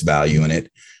that there's value in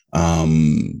it.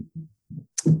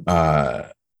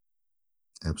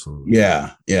 Absolutely.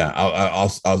 Yeah. I'll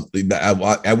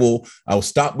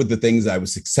stop with the things I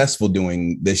was successful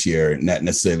doing this year, not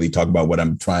necessarily talk about what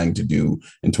I'm trying to do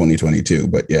in 2022.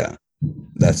 But yeah,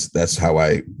 that's the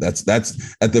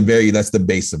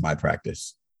base of my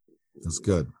practice. That's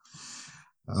good.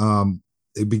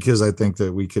 Because I think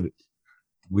that we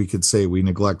could say we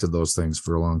neglected those things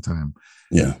for a long time.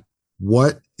 Yeah.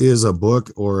 What is a book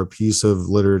or a piece of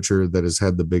literature that has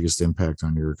had the biggest impact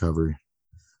on your recovery?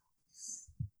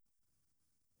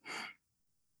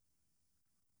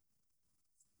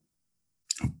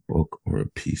 A book or a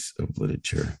piece of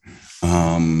literature.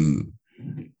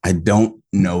 I don't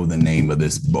know the name of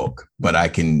this book, but I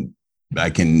can,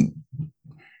 the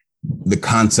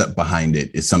concept behind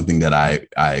it is something that I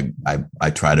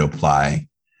try to apply.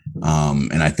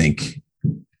 And I think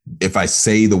if I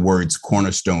say the words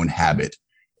cornerstone habit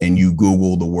and you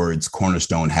Google the words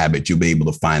cornerstone habit, you'll be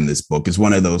able to find this book. It's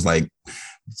one of those like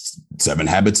 7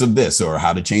 habits of this, or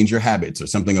how to change your habits, or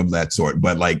something of that sort.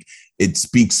 But like, it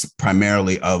speaks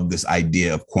primarily of this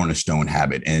idea of cornerstone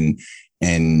habit. And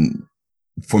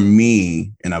for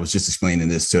me, and I was just explaining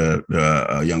this to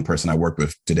a young person I work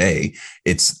with today,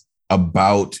 it's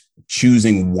about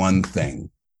choosing one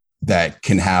thing that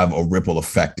can have a ripple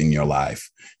effect in your life.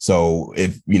 So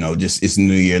if, it's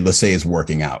New Year, let's say it's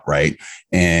working out, right?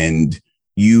 And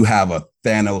you have a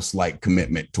Thanos-like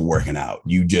commitment to working out.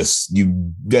 That's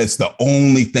the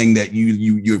only thing that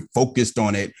you're focused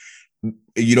on it.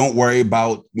 You don't worry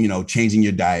about, changing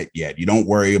your diet yet. You don't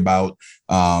worry about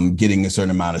getting a certain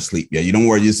amount of sleep yet. You don't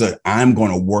worry. You say, I'm going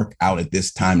to work out at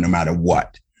this time, no matter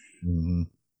what. Mm-hmm.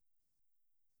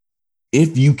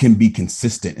 If you can be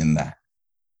consistent in that,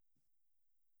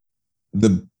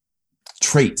 the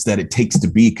traits that it takes to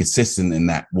be consistent in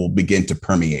that will begin to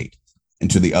permeate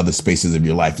into the other spaces of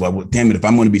your life. Like, well, damn it, if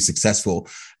I'm going to be successful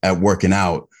at working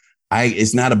out,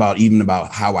 it's not about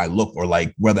how I look, or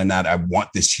like whether or not I want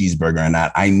this cheeseburger or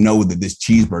not. I know that this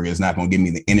cheeseburger is not going to give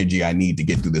me the energy I need to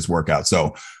get through this workout.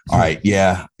 So, all right,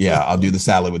 yeah, I'll do the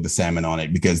salad with the salmon on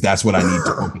it, because that's what I need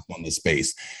to focus on this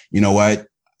space. You know what?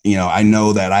 I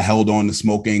know that I held on to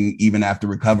smoking even after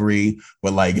recovery,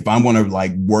 but like, if I'm going to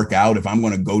like work out, if I'm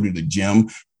going to go to the gym,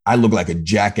 I look like a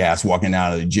jackass walking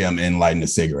out of the gym and lighting a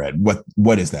cigarette.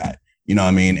 What is that? You know what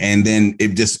I mean? And then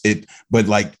but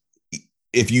like,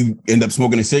 if you end up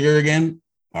smoking a cigarette again,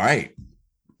 all right,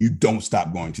 you don't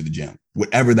stop going to the gym,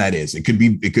 whatever that is. It could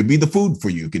be the food for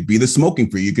you. It could be the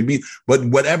smoking for you. It could be, but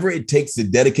whatever it takes to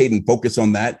dedicate and focus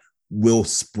on that will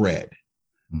spread.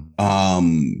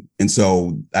 And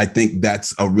so I think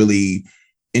that's a really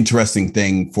interesting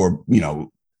thing for,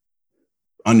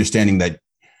 understanding that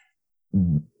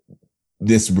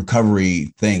this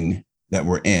recovery thing that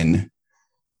we're in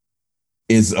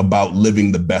is about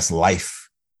living the best life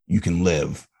you can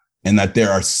live, and that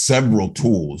there are several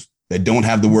tools that don't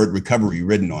have the word recovery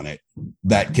written on it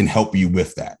that can help you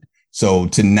with that. So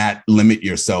to not limit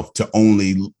yourself to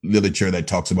only literature that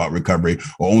talks about recovery,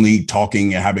 or only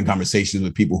talking and having conversations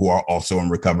with people who are also in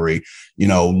recovery,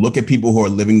 look at people who are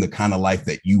living the kind of life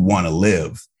that you want to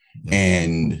live,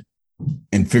 and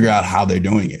figure out how they're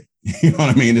doing it. You know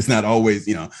what I mean? It's not always,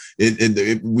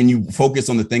 when you focus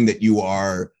on the thing that you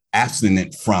are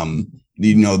abstinent from,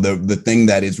 the thing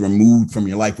that is removed from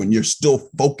your life, when you're still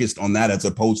focused on that, as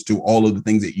opposed to all of the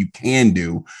things that you can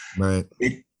do, right?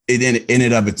 It in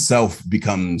and of itself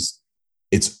becomes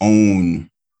its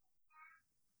own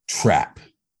trap.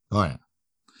 Oh yeah.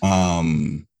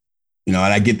 And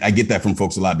I get that from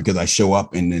folks a lot, because I show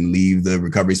up and then leave the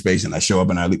recovery space, and I show up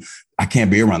and I leave. I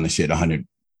can't be around the shit 100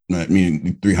 I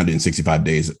mean, 365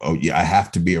 days. Oh yeah, I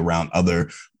have to be around other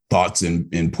thoughts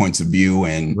and points of view.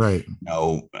 And, right.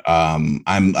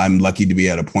 I'm lucky to be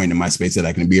at a point in my space that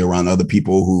I can be around other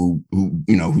people who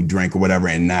who drink or whatever,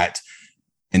 and not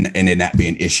be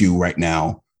an issue right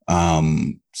now.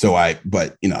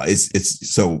 But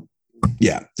it's so,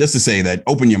 yeah, just to say that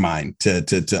open your mind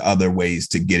to other ways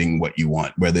to getting what you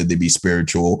want, whether they be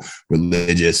spiritual,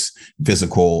 religious,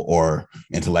 physical, or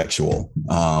intellectual.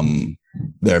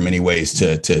 There are many ways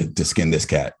to skin this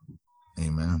cat.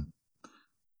 Amen.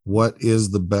 What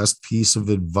is the best piece of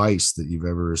advice that you've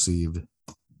ever received?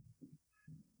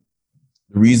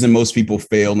 The reason most people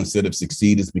fail instead of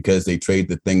succeed is because they trade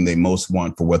the thing they most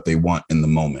want for what they want in the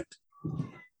moment.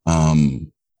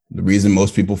 The reason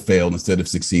most people fail instead of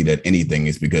succeed at anything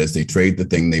is because they trade the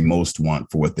thing they most want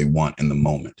for what they want in the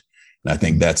moment. And I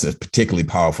think that's a particularly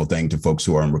powerful thing to folks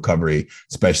who are in recovery,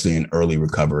 especially in early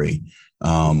recovery,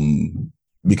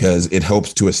 because it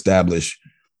helps to establish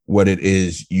what it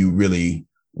is you really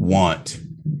want.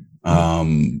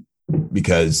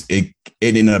 Because it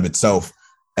in and of itself,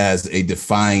 as a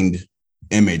defined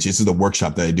image, this is the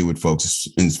workshop that I do with folks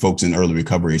in early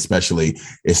recovery, especially,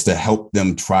 is to help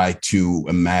them try to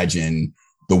imagine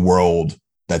the world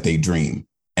that they dream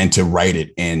and to write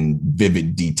it in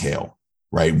vivid detail,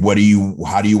 right?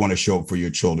 How do you want to show up for your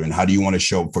children? How do you want to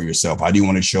show up for yourself? How do you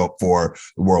want to show up for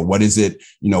the world? What is it?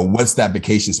 What's that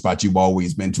vacation spot you've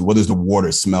always been to? What does the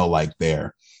water smell like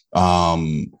there?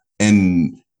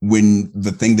 And when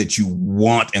the thing that you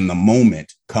want in the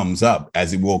moment comes up,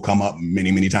 as it will come up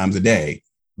many, many times a day,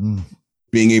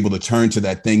 being able to turn to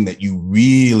that thing that you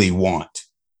really want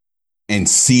and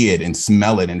see it and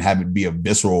smell it and have it be a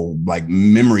visceral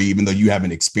memory, even though you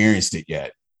haven't experienced it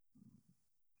yet,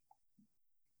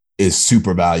 is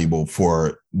super valuable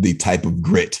for the type of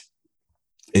grit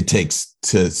it takes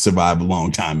to survive a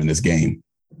long time in this game.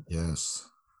 Yes,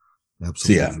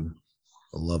 absolutely. So, yeah.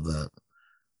 I love that.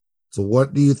 So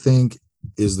what do you think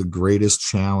is the greatest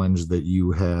challenge that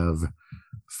you have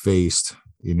faced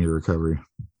in your recovery?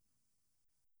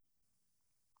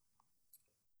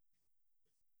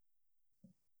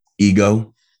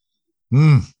 Ego.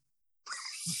 Yeah,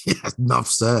 enough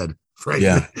said. Right.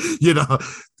 Yeah.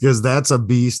 Because that's a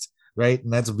beast, right?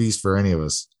 And that's a beast for any of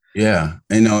us. Yeah.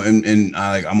 And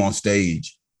I'm on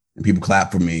stage and people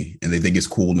clap for me and they think it's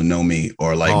cool to know me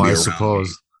or be around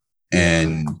suppose.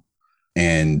 Me.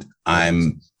 And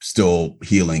I'm still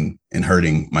healing and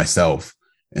hurting myself.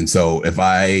 And so if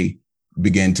I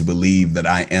begin to believe that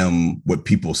I am what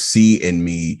people see in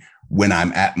me when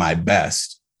I'm at my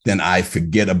best, then I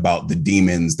forget about the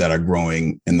demons that are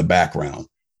growing in the background.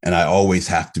 And I always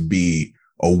have to be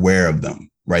aware of them,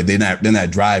 right? They're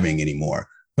not driving anymore,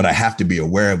 but I have to be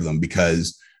aware of them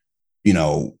because,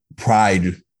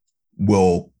 pride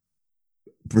will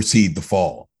precede the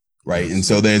fall. Right. And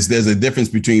so there's a difference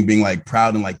between being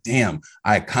proud and damn,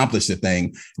 I accomplished a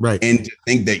thing. Right. And to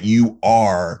think that you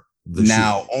are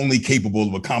now only capable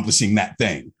of accomplishing that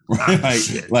thing.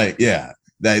 Right.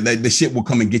 The shit will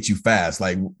come and get you fast.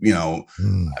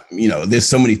 There's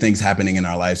so many things happening in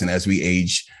our lives. And as we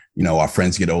age, our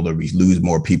friends get older, we lose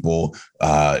more people.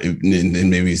 And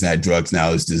maybe it's not drugs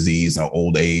now, it's disease or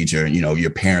old age, or, your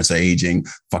parents are aging,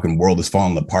 fucking world is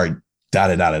falling apart.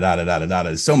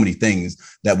 There's so many things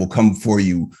that will come for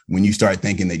you when you start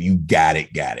thinking that you got it.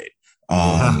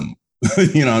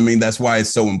 That's why it's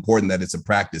so important that it's a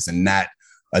practice and not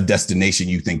a destination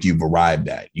you think you've arrived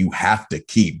at. You have to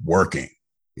keep working.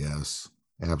 Yes,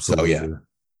 absolutely. So, yeah.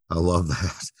 I love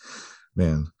that,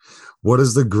 man. What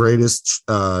is the greatest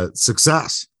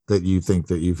success that you think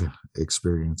that you've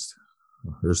experienced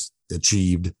or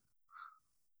achieved?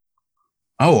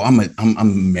 Oh,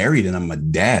 I'm married and I'm a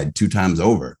dad 2 times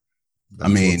over.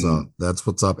 That's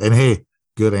what's up. And hey,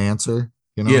 good answer.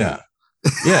 Yeah.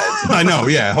 I know.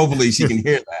 Yeah. Hopefully she can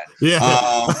hear that. Yeah.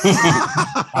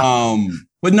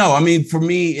 But no, for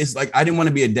me, it's I didn't want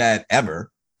to be a dad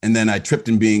ever. And then I tripped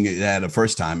in being a dad the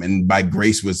first time, and by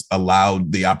grace was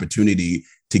allowed the opportunity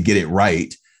to get it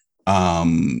right.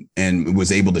 And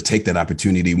was able to take that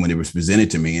opportunity when it was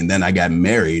presented to me. And then I got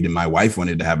married and my wife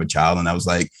wanted to have a child. And I was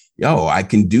like, yo, I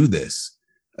can do this.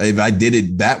 If I did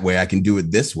it that way, I can do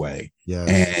it this way. Yeah.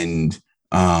 And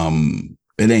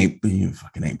it ain't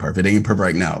perfect. It ain't perfect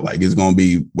right now. It's going to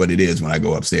be what it is when I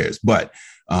go upstairs. But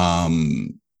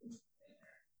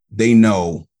they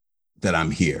know that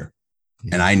I'm here.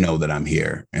 Yeah. And I know that I'm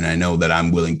here. And I know that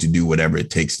I'm willing to do whatever it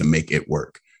takes to make it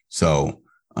work. So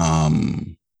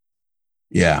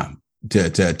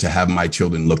to have my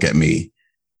children look at me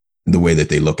the way that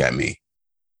they look at me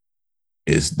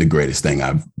is the greatest thing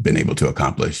I've been able to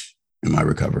accomplish in my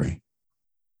recovery.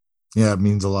 Yeah, it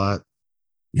means a lot.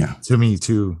 Yeah. To me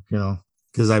too,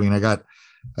 because I mean, I got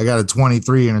a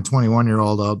 23 and a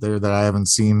 21-year-old out there that I haven't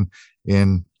seen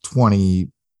in 20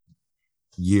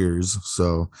 years.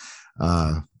 So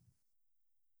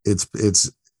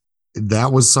it's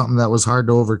that was something that was hard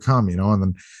to overcome, and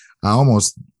then I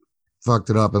almost fucked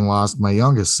it up and lost my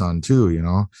youngest son too.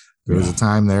 There was a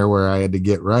time there where I had to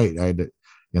get right.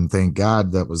 And thank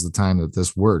God that was the time that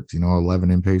this worked, 11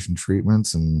 inpatient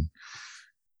treatments. And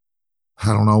I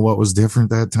don't know what was different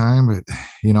that time, but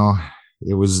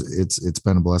it's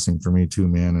been a blessing for me too,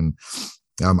 man. And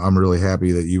I'm really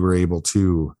happy that you were able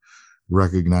to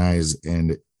recognize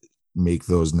and make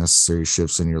those necessary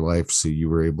shifts in your life, so you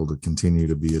were able to continue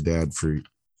to be a dad for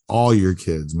all your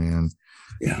kids, man.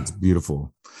 Yeah, it's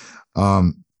beautiful.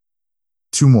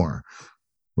 Two more.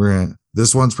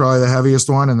 This one's probably the heaviest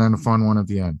one, and then a fun one at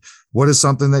the end. What is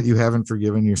something that you haven't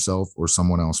forgiven yourself or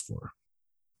someone else for?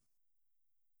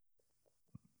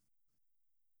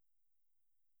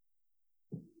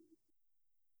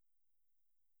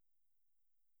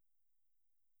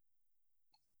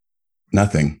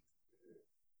 nothing.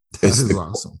 That is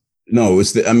awesome. No,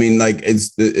 there are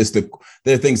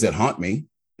things that haunt me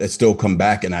that still come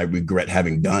back and I regret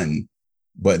having done,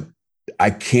 but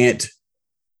I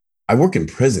work in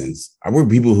prisons. I work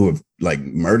with people who have like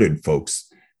murdered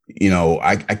folks.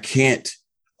 I can't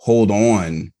hold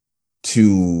on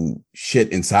to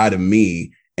shit inside of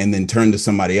me and then turn to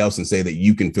somebody else and say that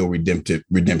you can feel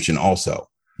redemption also.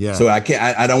 Yeah. So I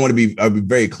don't want to be, I'll be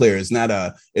very clear. It's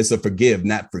a forgive,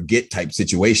 not forget type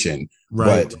situation.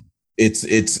 Right. But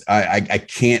I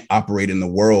can't operate in the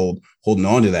world holding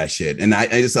on to that shit. And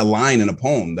it's a line in a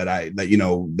poem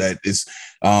that is,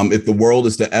 if the world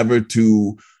is to ever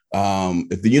to,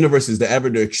 if the universe is to ever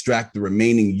to extract the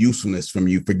remaining usefulness from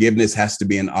you, forgiveness has to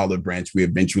be an olive branch we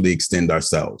eventually extend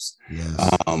ourselves.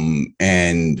 Yes.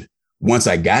 And once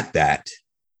I got that,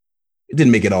 it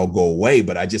didn't make it all go away,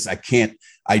 but I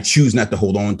choose not to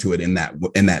hold on to it in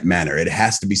that manner. It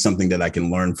has to be something that I can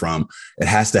learn from. It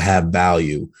has to have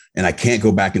value. And I can't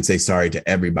go back and say sorry to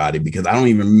everybody because I don't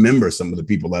even remember some of the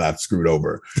people that I've screwed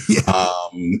over. Yeah.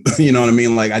 You know what I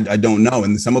mean? Like, I don't know.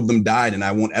 And some of them died and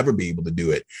I won't ever be able to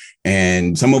do it.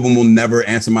 And some of them will never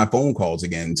answer my phone calls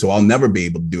again. So I'll never be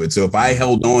able to do it. So if I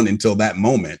held on until that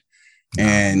moment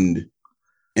and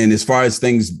as far as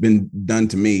things been done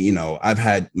to me, I've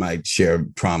had my share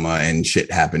of trauma and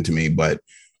shit happen to me, but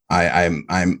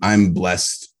I'm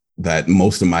blessed that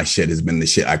most of my shit has been the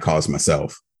shit I caused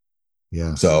myself.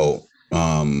 Yeah. So,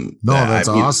 that's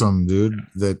awesome, dude.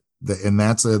 And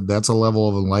that's a level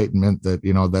of enlightenment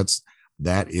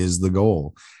that is the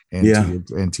goal.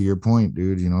 And to your point,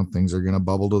 dude, things are going to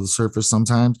bubble to the surface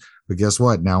sometimes, but guess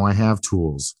what? Now I have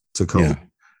tools to cope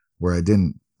where I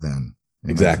didn't then.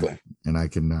 Exactly. And I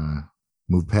can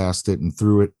move past it and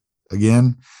through it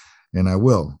again. And I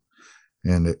will.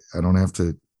 And I don't have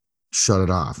to shut it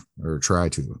off or try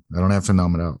to. I don't have to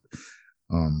numb it out.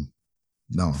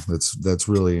 No, that's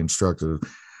really instructive.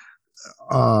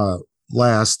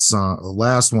 Last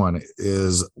one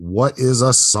is, what is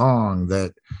a song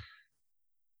that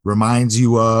reminds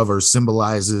you of or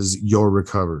symbolizes your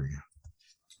recovery?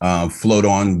 Float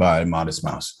On by Modest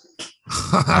Mouse.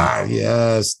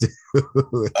 Yes.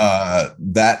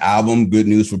 That album, Good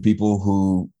News for People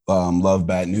Who Love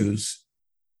Bad News,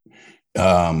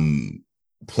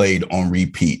 played on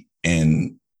repeat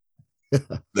in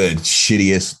the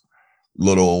shittiest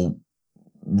little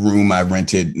room I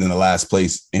rented in the last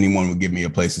place anyone would give me a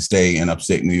place to stay in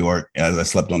upstate New York, as I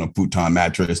slept on a futon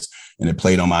mattress, and it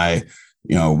played on my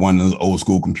one of those old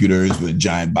school computers with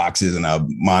giant boxes and a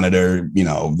monitor,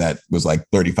 that was like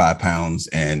 35 pounds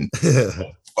and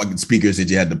fucking speakers that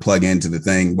you had to plug into the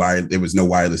thing. There was no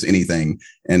wireless anything.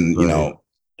 And, right.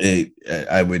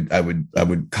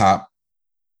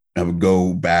 I would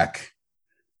go back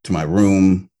to my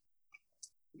room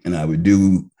and I would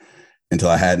do until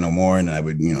I had no more. And I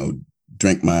would,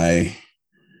 drink my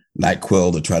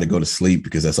NyQuil to try to go to sleep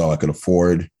because that's all I could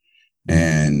afford.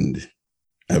 And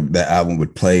that album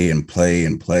would play and play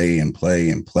and play and play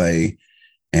and play.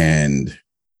 And,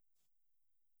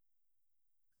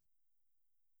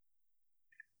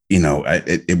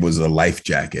 it was a life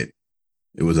jacket.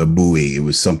 It was a buoy. It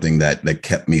was something that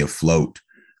kept me afloat.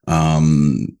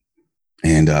 And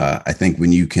I think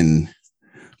when you can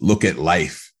look at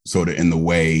life sort of in the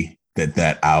way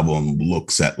that album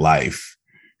looks at life,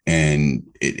 and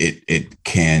it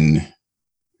can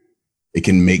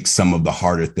make some of the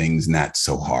harder things not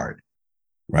so hard,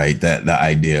 right? That the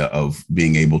idea of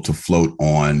being able to float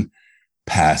on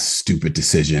past stupid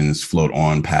decisions, float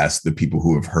on past the people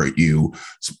who have hurt you,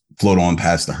 float on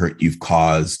past the hurt you've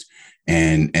caused,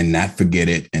 and not forget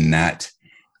it, and not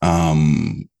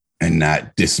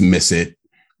dismiss it,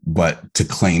 but to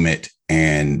claim it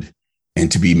and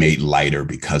to be made lighter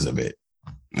because of it.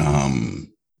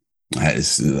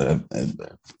 It's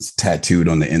tattooed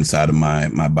on the inside of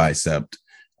my bicep.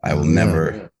 I will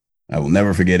never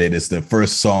forget it. It's the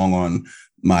first song on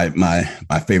my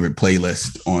favorite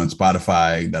playlist on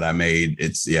Spotify that I made.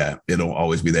 It'll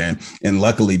always be there. And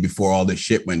luckily, before all this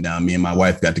shit went down, me and my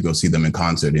wife got to go see them in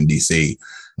concert in DC.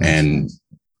 And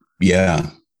yeah,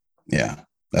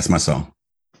 that's my song.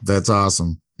 That's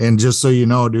awesome. And just so you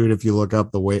know, dude, if you look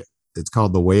up it's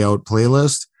called the Way Out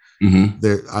playlist. Mm-hmm.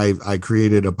 There, I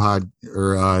created a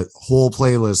whole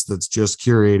playlist that's just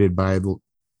curated by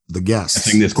the guests.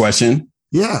 Asking this question?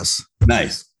 Yes.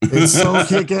 Nice. It's so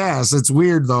kick ass. It's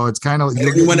weird though. It's kind of. Had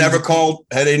anyone ever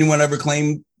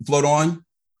claimed Float On?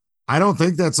 I don't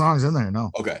think that song's in there. No.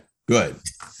 Okay. Good.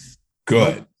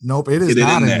 Nope. It is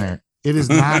not in there. It is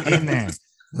not in there.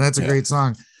 That's a great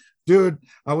song, dude.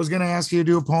 I was gonna ask you to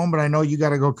do a poem, but I know you got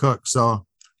to go cook. So.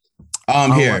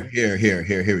 Here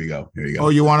we go. Oh,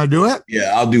 you want to do it?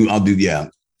 Yeah, I'll do. Yeah.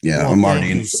 Well, I'm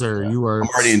already in, sir. I'm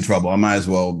already in trouble. I might as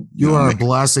well. You are a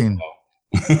blessing.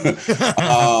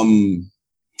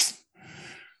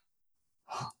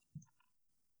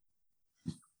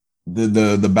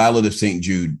 The Ballad of St.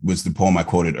 Jude was the poem I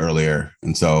quoted earlier,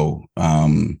 and so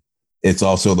it's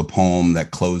also the poem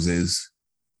that closes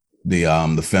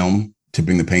the film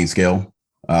Tipping the Pain Scale.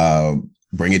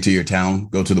 Bring it to your town.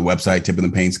 Go to the website,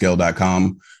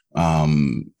 tippingthepainscale.com.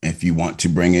 If you want to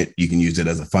bring it, you can use it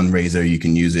as a fundraiser. You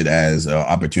can use it as an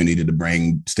opportunity to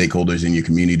bring stakeholders in your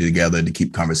community together to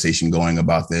keep conversation going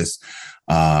about this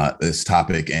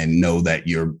topic, and know that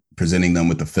you're presenting them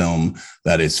with a film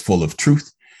that is full of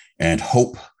truth and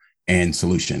hope and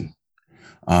solution.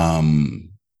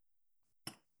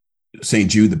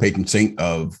 St. Jude, the patron saint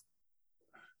of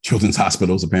children's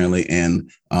hospitals, apparently,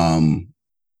 and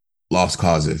lost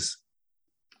causes.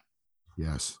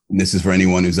 Yes. And this is for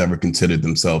anyone who's ever considered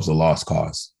themselves a lost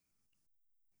cause.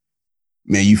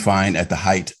 May you find at the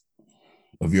height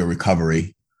of your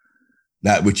recovery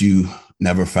that which you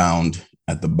never found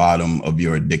at the bottom of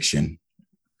your addiction.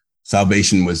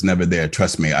 Salvation was never there.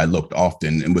 Trust me, I looked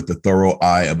often, and with the thorough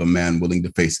eye of a man willing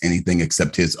to face anything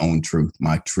except his own truth,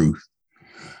 my truth.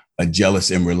 A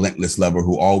jealous and relentless lover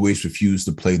who always refused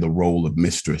to play the role of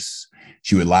mistress.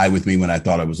 She would lie with me when I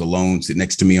thought I was alone, sit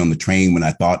next to me on the train when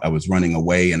I thought I was running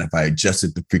away. And if I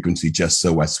adjusted the frequency just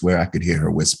so, I swear I could hear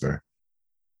her whisper,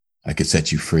 I could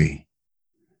set you free.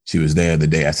 She was there the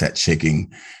day I sat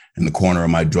shaking in the corner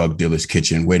of my drug dealer's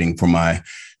kitchen, waiting for my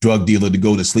drug dealer to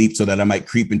go to sleep so that I might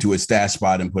creep into his stash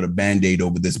spot and put a Band-Aid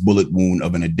over this bullet wound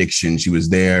of an addiction. She was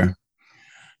there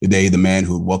the day the man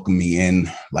who welcomed me in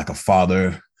like a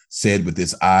father said with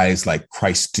his eyes like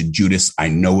Christ to Judas, I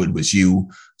know it was you.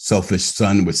 Selfish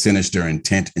son with sinister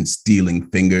intent and stealing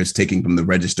fingers, taking from the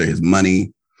register his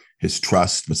money, his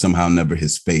trust, but somehow never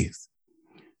his faith.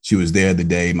 She was there the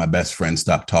day my best friend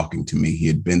stopped talking to me. He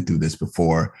had been through this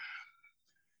before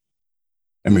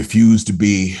and refused to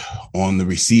be on the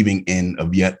receiving end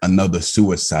of yet another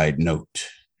suicide note.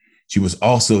 She was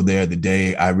also there the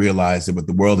day I realized that what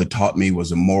the world had taught me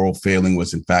was a moral failing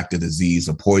was in fact a disease,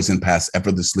 a poison passed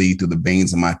effortlessly through the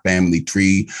veins of my family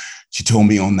tree. She told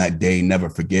me on that day, never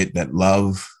forget that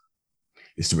love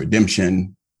is to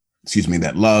redemption.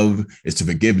 That love is to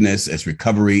forgiveness, as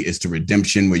recovery is to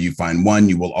redemption. Where you find one,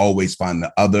 you will always find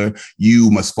the other. You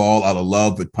must fall out of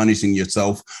love with punishing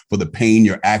yourself for the pain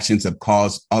your actions have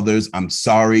caused others. I'm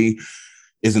sorry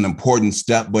is an important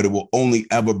step, but it will only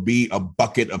ever be a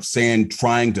bucket of sand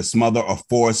trying to smother a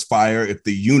forest fire. If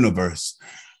the universe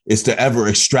is to ever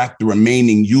extract the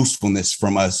remaining usefulness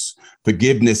from us,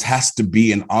 forgiveness has to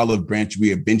be an olive branch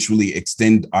we eventually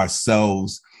extend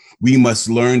ourselves. We must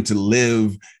learn to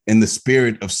live in the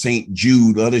spirit of St.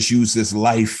 Jude. Let us use this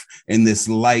life and this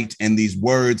light and these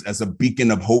words as a beacon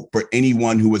of hope for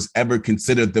anyone who has ever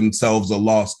considered themselves a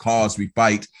lost cause. We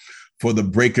fight for the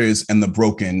breakers and the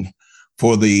broken,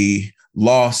 for the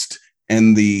lost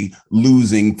and the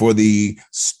losing, for the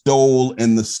stole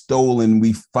and the stolen.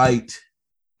 We fight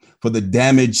for the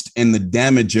damaged and the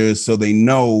damagers so they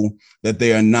know that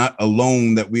they are not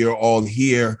alone, that we are all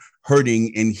here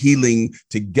hurting and healing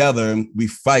together. We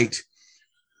fight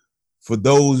for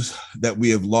those that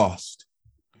we have lost,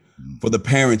 for the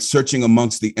parents searching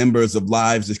amongst the embers of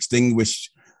lives extinguished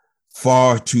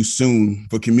far too soon,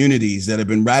 for communities that have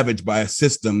been ravaged by a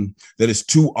system that has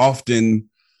too often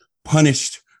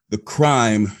punished the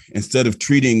crime instead of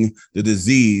treating the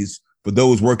disease, for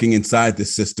those working inside the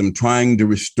system, trying to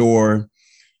restore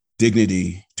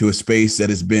dignity to a space that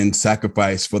has been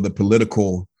sacrificed for the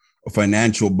political a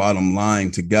financial bottom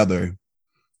line together,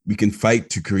 we can fight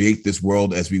to create this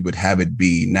world as we would have it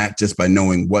be, not just by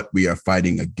knowing what we are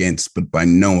fighting against, but by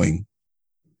knowing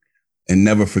and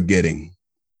never forgetting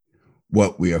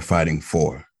what we are fighting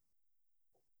for.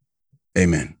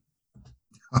 Amen.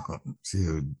 Oh,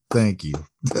 dude, thank you.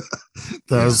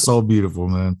 That was so beautiful,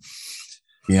 man.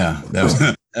 Yeah, that was,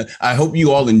 I hope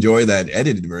you all enjoy that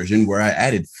edited version where I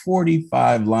added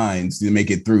 45 lines to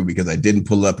make it through because I didn't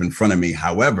pull up in front of me.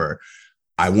 However,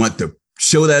 I want to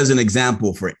show that as an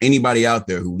example for anybody out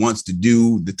there who wants to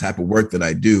do the type of work that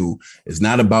I do. It's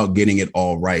not about getting it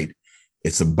all right.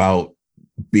 It's about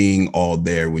being all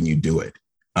there when you do it.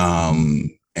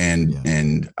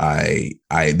 And I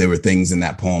there were things in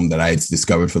that poem that I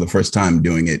discovered for the first time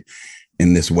doing it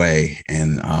in this way.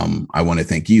 And I want to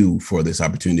thank you for this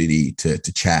opportunity to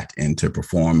chat and to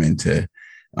perform and to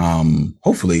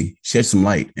hopefully shed some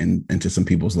light into some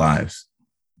people's lives.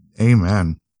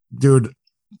 Amen. Dude,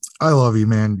 I love you,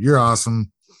 man. You're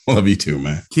awesome. Love you too,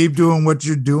 man. Keep doing what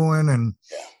you're doing. And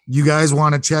you guys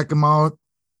want to check him out.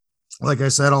 Like I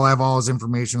said, I'll have all his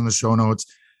information in the show notes,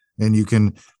 and you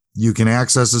can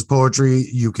access his poetry.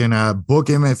 You can book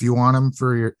him if you want him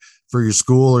for your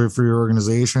school or for your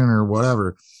organization or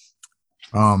whatever.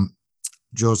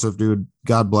 Joseph, dude,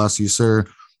 God bless you, sir.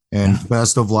 And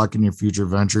best of luck in your future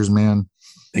ventures, man.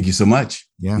 Thank you so much.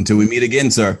 Yeah. Until we meet again,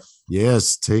 sir.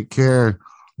 Yes. Take care.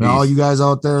 And all you guys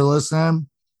out there listening,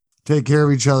 take care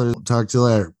of each other. Talk to you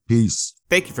later. Peace.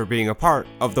 Thank you for being a part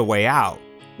of The Way Out.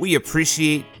 We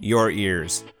appreciate your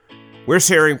ears. We're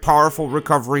sharing powerful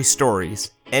recovery stories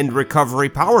and recovery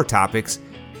power topics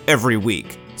every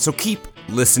week, so keep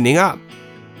listening up.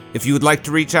 If you would like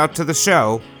to reach out to the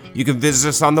show, you can visit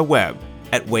us on the web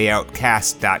at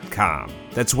wayoutcast.com.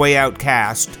 That's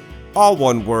wayoutcast, all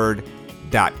one word,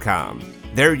 .com.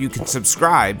 There you can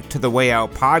subscribe to the Way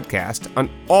Out podcast on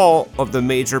all of the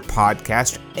major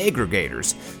podcast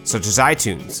aggregators, such as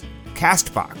iTunes,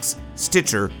 CastBox,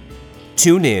 Stitcher,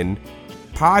 TuneIn,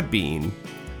 Podbean,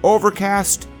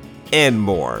 Overcast, and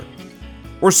more.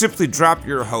 Or simply drop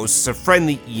your hosts a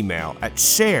friendly email at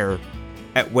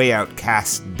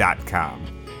share@wayoutcast.com.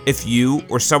 If you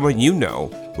or someone you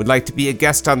know would like to be a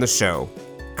guest on the show,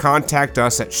 contact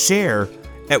us at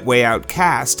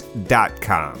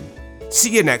share@wayoutcast.com.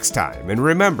 See you next time, and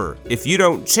remember, if you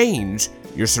don't change,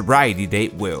 your sobriety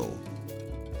date will.